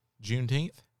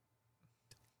 Juneteenth?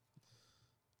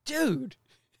 Dude,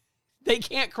 they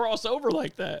can't cross over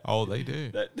like that. Oh, they do.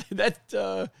 That's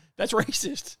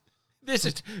racist. This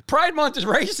is Pride Month is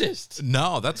racist.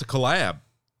 No, that's a collab.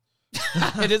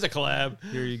 It is a collab.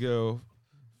 Here you go.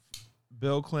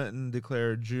 Bill Clinton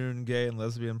declared June Gay and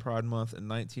Lesbian Pride Month in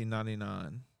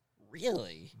 1999.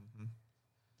 Really? Mm-hmm.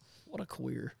 What a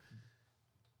queer.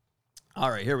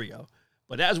 All right, here we go.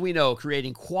 But as we know,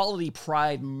 creating quality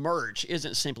Pride merch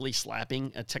isn't simply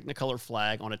slapping a Technicolor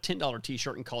flag on a $10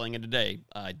 t-shirt and calling it a day.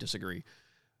 I disagree.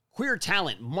 Queer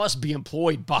talent must be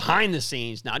employed behind the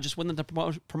scenes, not just within the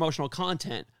promotional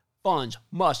content. Funds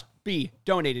must be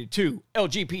donated to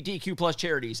LGBTQ plus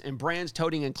charities, and brands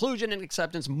toting inclusion and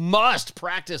acceptance must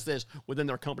practice this within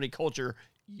their company culture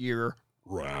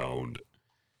year-round.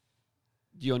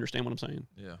 Do you understand what I'm saying?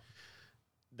 Yeah.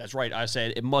 That's right. I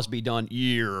said it must be done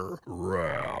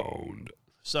year-round.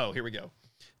 So here we go.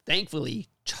 Thankfully,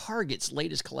 Target's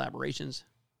latest collaborations,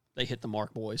 they hit the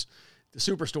mark, boys. The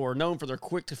Superstore, known for their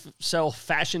quick-to-sell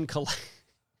fashion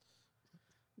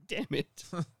Damn it.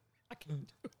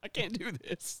 I can't do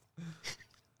this.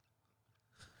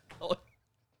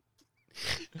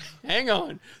 Hang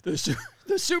on. The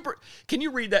super. Can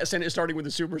you read that sentence starting with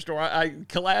the Superstore?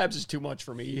 Collabs is too much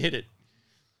for me. You hit it.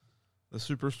 The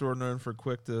Superstore, known for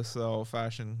quick-to-sell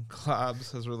fashion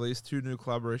collabs, has released 2 new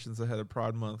collaborations ahead of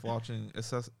Pride Month, launching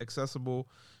accessible,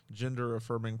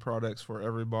 gender-affirming products for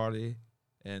everybody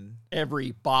and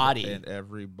everybody.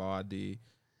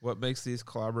 What makes these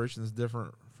collaborations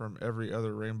different from every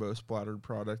other rainbow-splattered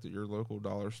product at your local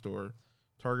dollar store?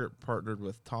 Target partnered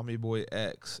with Tommy Boy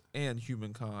X and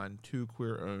Humankind, 2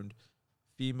 queer-owned,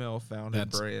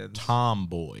 female-founded brands.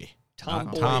 Tomboy.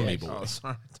 Tomboy. Tommy Boy. Oh,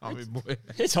 sorry, Tommy Boy.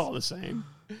 It's all the same.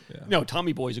 Yeah. No,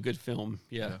 Tommy Boy's a good film.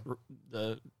 Yeah.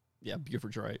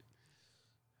 Buford's right.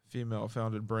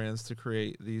 Female-founded brands to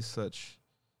create these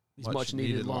much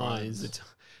needed lines.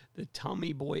 The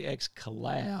Tommy Boy X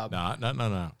collab.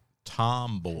 No.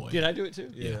 Tomboy. Did I do it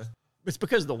too? Yeah. It's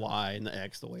because of the Y and the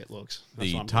X, the way it looks. That's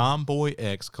The what I'm- Tomboy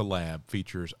X collab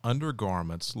features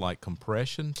undergarments like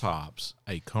compression tops,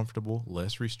 a comfortable,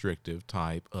 less restrictive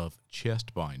type of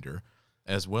chest binder,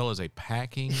 as well as a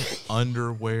packing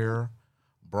underwear,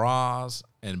 bras,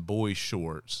 and boy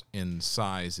shorts in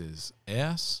sizes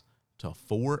S to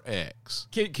 4X.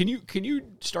 Can you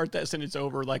start that sentence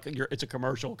over like it's a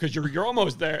commercial? Because you're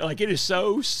almost there. Like, it is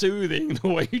so soothing the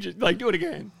way you just like do it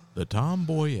again. The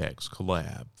Tomboy X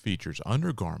collab features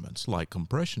undergarments like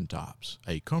compression tops,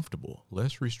 a comfortable,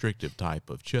 less restrictive type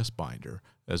of chest binder,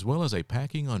 as well as a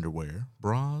packing underwear,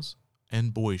 bras,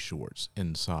 and boy shorts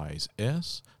in size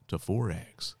S to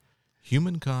 4X.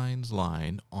 Humankind's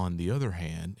line, on the other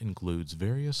hand, includes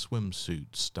various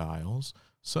swimsuit styles,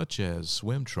 such as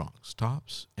swim trunks,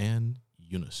 tops, and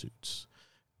unisuits.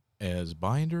 As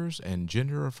binders and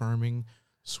gender-affirming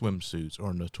swimsuits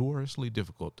are notoriously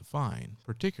difficult to find,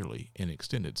 particularly in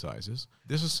extended sizes,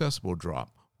 this accessible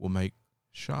drop will make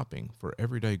shopping for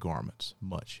everyday garments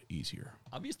much easier.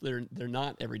 Obviously, they're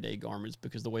not everyday garments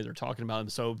because the way they're talking about them.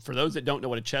 So for those that don't know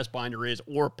what a chest binder is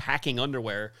or packing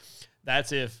underwear,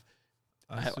 that's if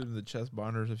I assume the chest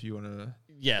binders if you want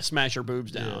to. smash your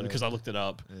boobs down, because Yeah. I looked it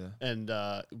up. Yeah. And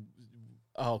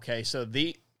okay, so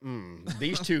these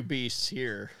two beasts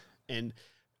here, and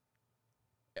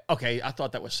okay, I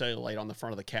thought that was cellulite on the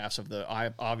front of the calves of the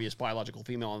obvious biological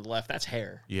female on the left. That's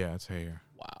hair. Yeah, it's hair.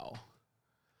 Wow.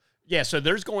 Yeah, so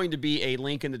there's going to be a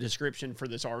link in the description for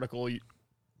this article.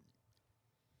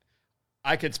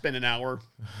 I could spend an hour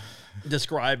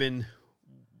describing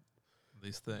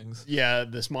These things.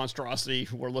 this monstrosity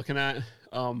we're looking at.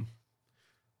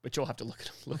 But you'll have to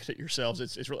look at it yourselves.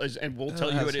 It's really, and we'll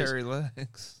tell you It it has is. hairy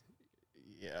legs.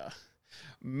 Yeah.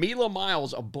 Mila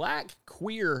Miles, a black,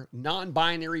 queer,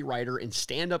 non-binary writer and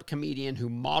stand-up comedian who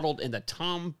modeled in the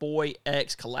Tomboy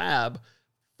X collab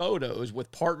photos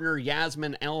with partner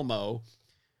Yasmin Elmo,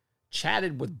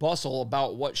 chatted with Bustle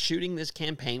about what shooting this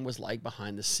campaign was like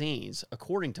behind the scenes.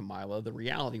 According to Mila, the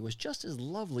reality was just as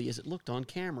lovely as it looked on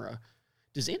camera.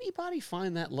 Does anybody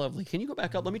find that lovely? Can you go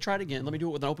back up? Let me try it again. Let me do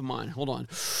it with an open mind. Hold on.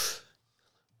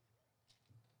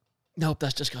 Nope,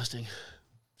 that's disgusting.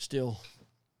 Still.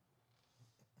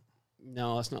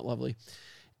 No, that's not lovely.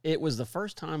 It was the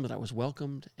first time that I was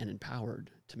welcomed and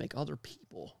empowered to make other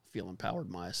people feel empowered,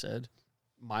 Maya said.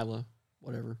 Mila,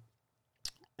 whatever.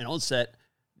 And on set,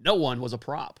 no one was a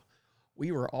prop.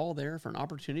 We were all there for an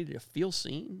opportunity to feel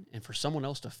seen and for someone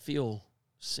else to feel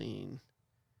seen.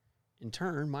 In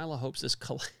turn, Mila hopes this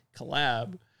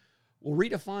collab will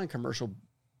redefine commercial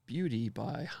beauty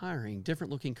by hiring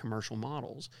different-looking commercial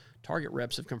models. Target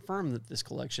reps have confirmed that this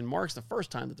collection marks the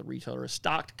first time that the retailer has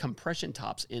stocked compression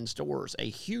tops in stores, a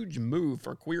huge move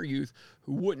for queer youth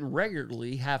who wouldn't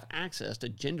regularly have access to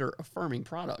gender-affirming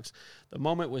products. The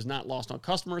moment was not lost on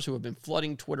customers who have been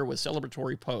flooding Twitter with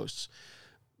celebratory posts.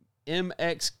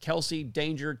 MX Kelsey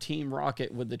Danger Team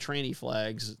Rocket with the tranny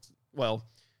flags. Well,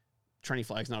 tranny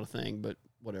flag's not a thing, but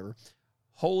whatever.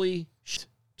 Holy shit.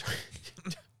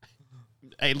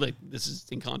 Hey, look, this is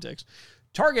in context.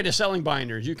 Target is selling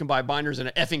binders. You can buy binders in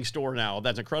an effing store now.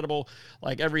 That's incredible.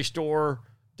 Like, every store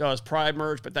does Pride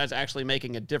merch, but that's actually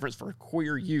making a difference for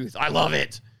queer youth. I love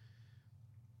it.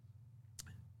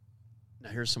 Now,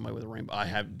 here's somebody with a rainbow.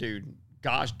 Dude,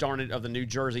 gosh darn it, of the New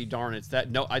Jersey darn it. I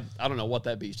don't know what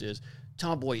that beast is.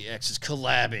 Tomboy X is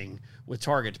collabing with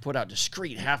Target to put out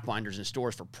discreet half binders in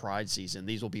stores for Pride season.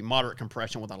 These will be moderate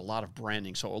compression without a lot of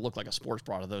branding, so it will look like a sports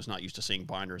bra to those not used to seeing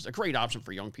binders. A great option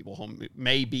for young people who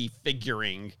may be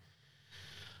figuring.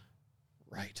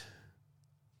 Right.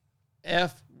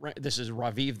 This is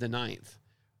Raviv the Ninth.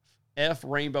 F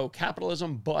rainbow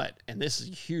capitalism, but, and this is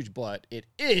a huge but, it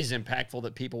is impactful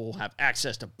that people will have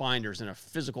access to binders in a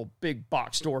physical big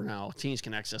box store now. Teens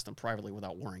can access them privately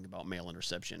without worrying about mail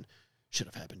interception. Should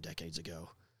have happened decades ago.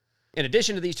 In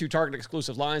addition to these two Target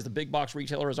exclusive lines, the big box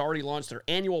retailer has already launched their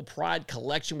annual Pride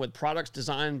collection with products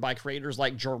designed by creators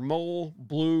like Jermol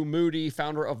Blue Moody,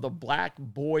 founder of the Black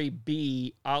Boy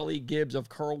Bee, Ollie Gibbs of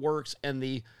Curlworks, and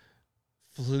the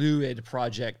Fluid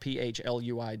Project,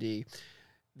 PHLUID.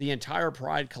 The entire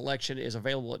Pride collection is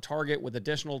available at Target, with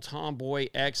additional Tomboy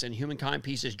X and Humankind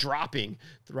pieces dropping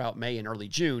throughout May and early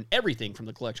June. Everything from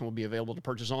the collection will be available to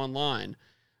purchase online,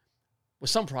 with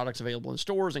some products available in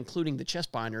stores, including the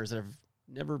chest binders that have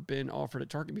never been offered at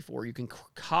Target before. You can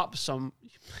cop some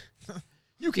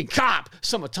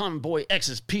of Tomboy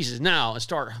X's pieces now and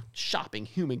start shopping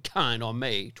Humankind on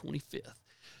May 25th.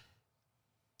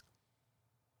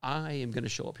 I am going to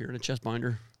show up here in a chest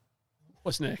binder.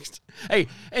 What's next? Hey,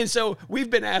 and so we've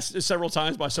been asked several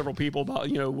times by several people about,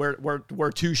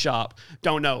 where to shop.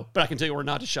 Don't know, but I can tell you where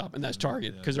not to shop, and that's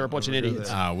Target, because they're a bunch of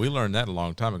idiots. We learned that a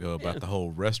long time ago about the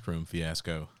whole restroom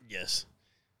fiasco. Yes.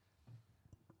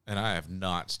 And I have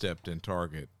not stepped in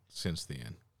Target since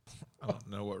then. I don't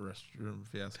know what restroom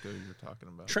fiasco you're talking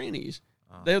about. Trannies.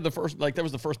 They're the first, that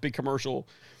was the first big commercial,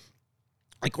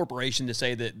 corporation to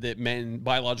say that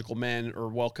biological men are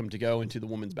welcome to go into the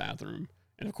women's bathroom.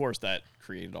 And of course that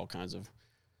created all kinds of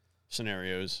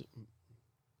scenarios.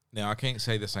 Now I can't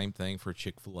say the same thing for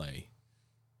Chick-fil-A.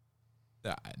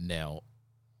 Now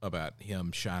about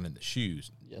him shining the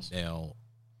shoes. Yes. Now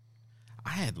I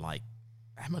had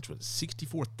how much was it?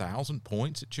 64,000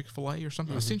 points at Chick-fil-A or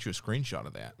something? I sent you a screenshot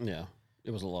of that. Yeah, it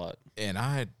was a lot. And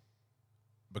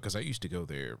because I used to go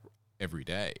there every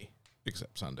day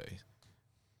except Sundays.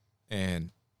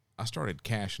 And I started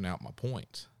cashing out my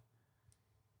points.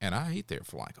 And I ate there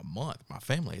for a month. My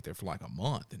family ate there for a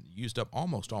month and used up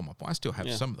almost all my points. I still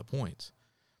have some of the points.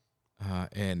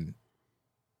 And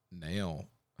now,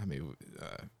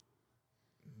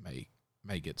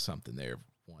 may get something there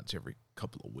once every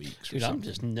couple of weeks. Dude, I've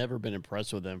just never been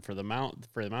impressed with them for the amount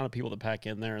of people that pack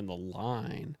in there and the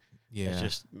line. Yeah, it's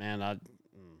just, man,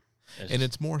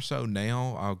 it's more so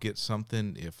now. I'll get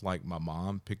something if my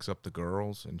mom picks up the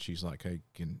girls and she's like, "Hey,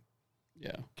 can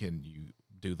you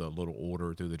do the little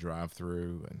order through the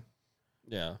drive-through?" And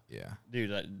yeah,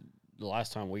 dude, the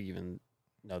last time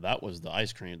that was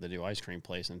the new ice cream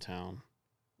place in town.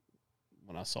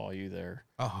 When I saw you there,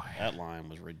 that line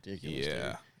was ridiculous. Yeah.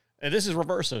 Dude. And this is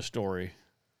Reverso's story.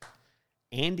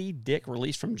 Andy Dick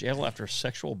released from jail after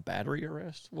sexual battery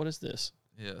arrest. What is this?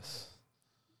 Yes.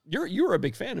 You were a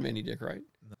big fan of Andy Dick, right?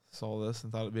 Saw this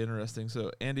and thought it'd be interesting.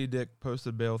 So Andy Dick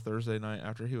posted bail Thursday night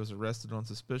after he was arrested on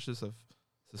suspicion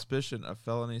of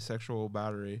felony sexual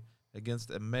battery against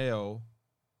a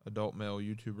adult male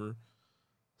YouTuber.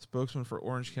 Spokesman for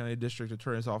Orange County District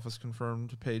Attorney's Office confirmed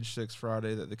to Page 6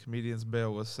 Friday that the comedian's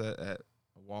bail was set at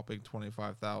a whopping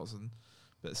 $25,000,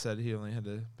 but said he only had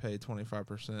to pay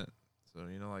 25%. So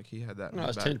he had that. No,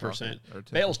 it's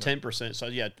 10%. Bail's 10%. So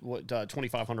yeah, what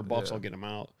 $2,500 I'll get him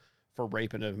out for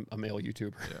raping a male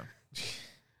YouTuber. Yeah.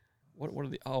 What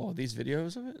are these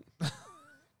videos of it?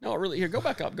 No, really. Here, go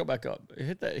back up.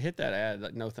 Hit that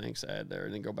ad, no thanks ad there,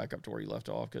 and then go back up to where you left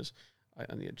off because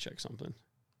I need to check something.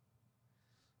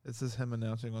 This is him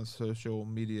announcing on social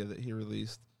media that he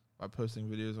released by posting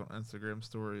videos on Instagram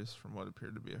stories from what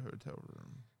appeared to be a hotel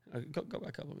room. Go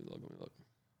back up. Let me look.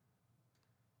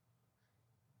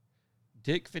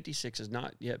 Dick 56 has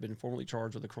not yet been formally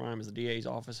charged with a crime as the DA's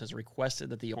office has requested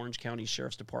that the Orange County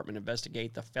Sheriff's Department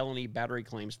investigate the felony battery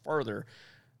claims further.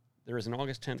 There is an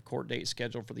August 10th court date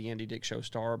scheduled for the Andy Dick Show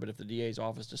star, but if the DA's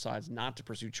office decides not to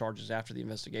pursue charges after the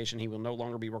investigation, he will no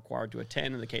longer be required to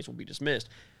attend and the case will be dismissed.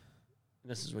 And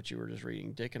this is what you were just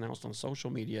reading. Dick announced on social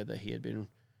media that he had been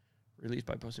released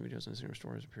by posting videos on Instagram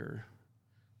stories appear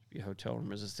to be a hotel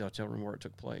room. Is this the hotel room where it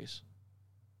took place?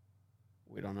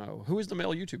 We don't know. Who is the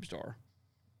male YouTube star?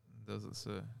 Doesn't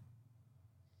say.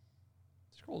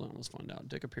 Scroll down. Let's find out.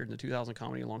 Dick appeared in the 2000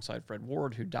 comedy alongside Fred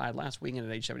Ward, who died last weekend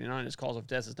at age 79. His cause of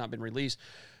death has not been released.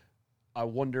 I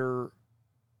wonder...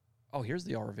 Oh, here's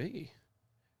the RV.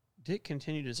 Dick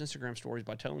continued his Instagram stories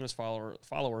by telling his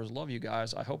followers, "Love you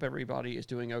guys. I hope everybody is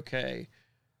doing okay."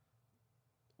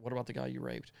 What about the guy you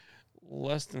raped?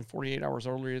 Less than 48 hours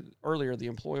earlier, the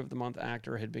Employee of the Month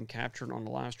actor had been captured on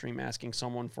the live stream asking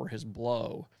someone for his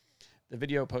blow. The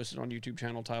video posted on YouTube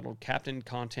channel titled Captain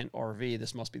Content RV,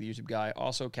 this must be the YouTube guy,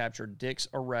 also captured Dick's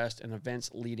arrest and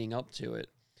events leading up to it.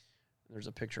 There's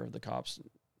a picture of the cops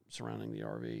surrounding the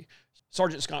RV.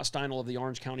 Sergeant Scott Steinle of the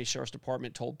Orange County Sheriff's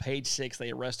Department told Page 6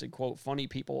 they arrested, quote, funny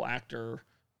people actor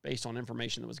based on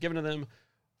information that was given to them.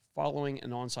 Following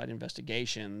an on-site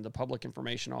investigation, the public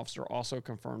information officer also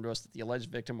confirmed to us that the alleged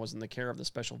victim was in the care of the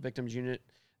Special Victims Unit.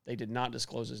 They did not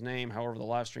disclose his name. However, the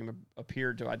live stream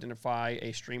appeared to identify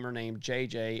a streamer named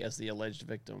JJ as the alleged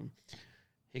victim.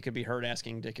 He could be heard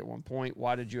asking Dick at one point,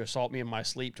 "Why did you assault me in my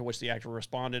sleep?" To which the actor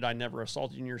responded, "I never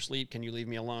assaulted you in your sleep. Can you leave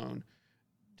me alone?"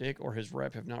 Dick or his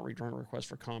rep have not returned a request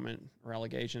for comment or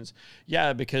allegations.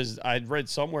 Yeah, because I'd read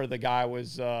somewhere the guy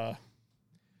was, I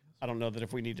don't know that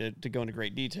if we need to go into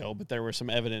great detail, but there was some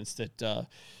evidence that,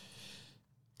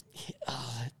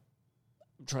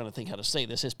 I'm trying to think how to say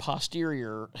this, his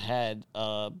posterior had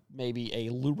maybe a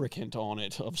lubricant on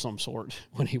it of some sort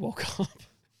when he woke up.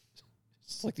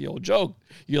 It's like the old joke,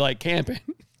 you like camping.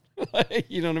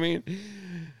 You know what I mean?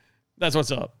 That's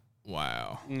what's up.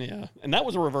 Wow. Yeah. And that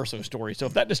was a Reverso story. So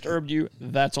if that disturbed you,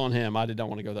 that's on him. I did not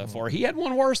want to go that far. He had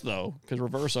one worse, though, because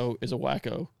Reverso is a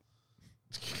wacko.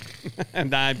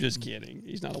 And I'm just kidding.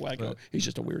 He's not a wacko. But He's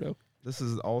just a weirdo. this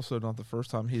is also not the first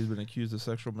time he's been accused of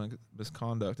sexual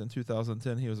misconduct. In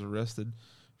 2010, he was arrested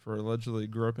for allegedly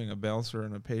groping a bouncer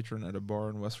and a patron at a bar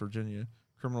in West Virginia.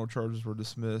 Criminal charges were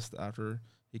dismissed after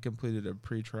he completed a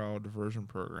pretrial diversion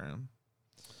program.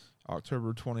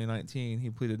 October 2019,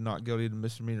 he pleaded not guilty to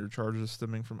misdemeanor charges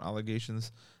stemming from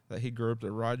allegations that he groped a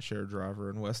rideshare driver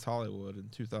in West Hollywood in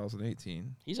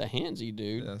 2018. He's a handsy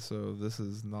dude. Yeah, so this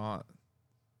is not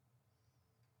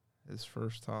his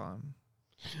first time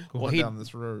going down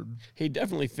this road. He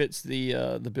definitely fits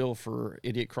the bill for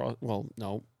idiot cross. Well,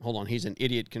 no, hold on. He's an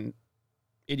idiot,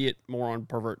 moron,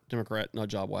 pervert, Democrat, nut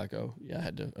job, wacko. Yeah, I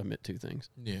had to omit two things.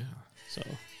 Yeah. So,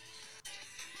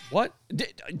 what?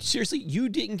 Seriously, you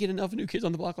didn't get enough New Kids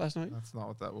on the Block last night? That's not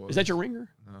what that was. Is that your ringer?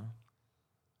 No.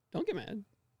 Don't get mad.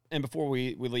 And before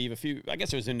we leave, I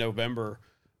guess it was in November,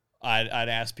 I'd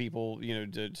asked people,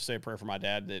 to say a prayer for my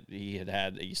dad that he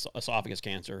had esophagus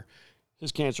cancer.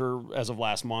 His cancer, as of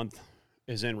last month,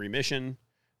 is in remission,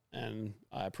 and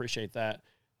I appreciate that.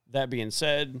 That being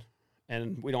said,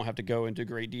 and we don't have to go into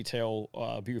great detail,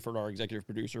 Buford, our executive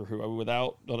producer, who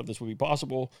without none of this would be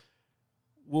possible,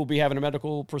 will be having a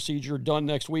medical procedure done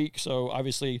next week. So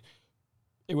obviously,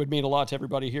 it would mean a lot to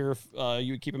everybody here if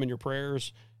you would keep him in your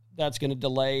prayers. That's going to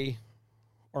delay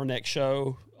our next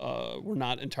show. We're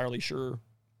not entirely sure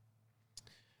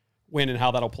when and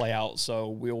how that'll play out. So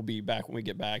we'll be back when we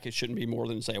get back. It shouldn't be more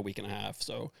than, say, a week and a half.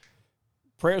 So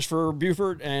prayers for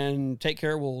Buford, and take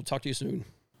care. We'll talk to you soon.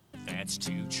 That's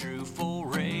Too True for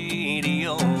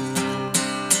Radio.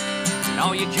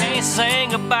 No, you can't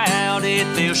sing about it,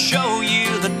 they'll show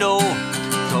you the door.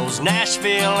 'Cause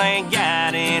Nashville ain't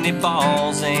got any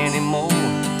balls anymore.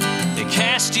 They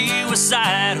cast you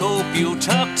aside, hope you'll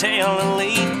tuck tail and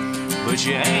leave. But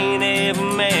you ain't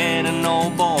ever met an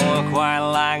old boy quite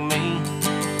like me.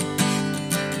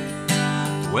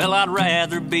 Well, I'd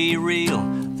rather be real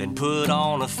than put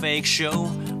on a fake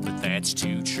show. But that's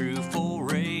too true for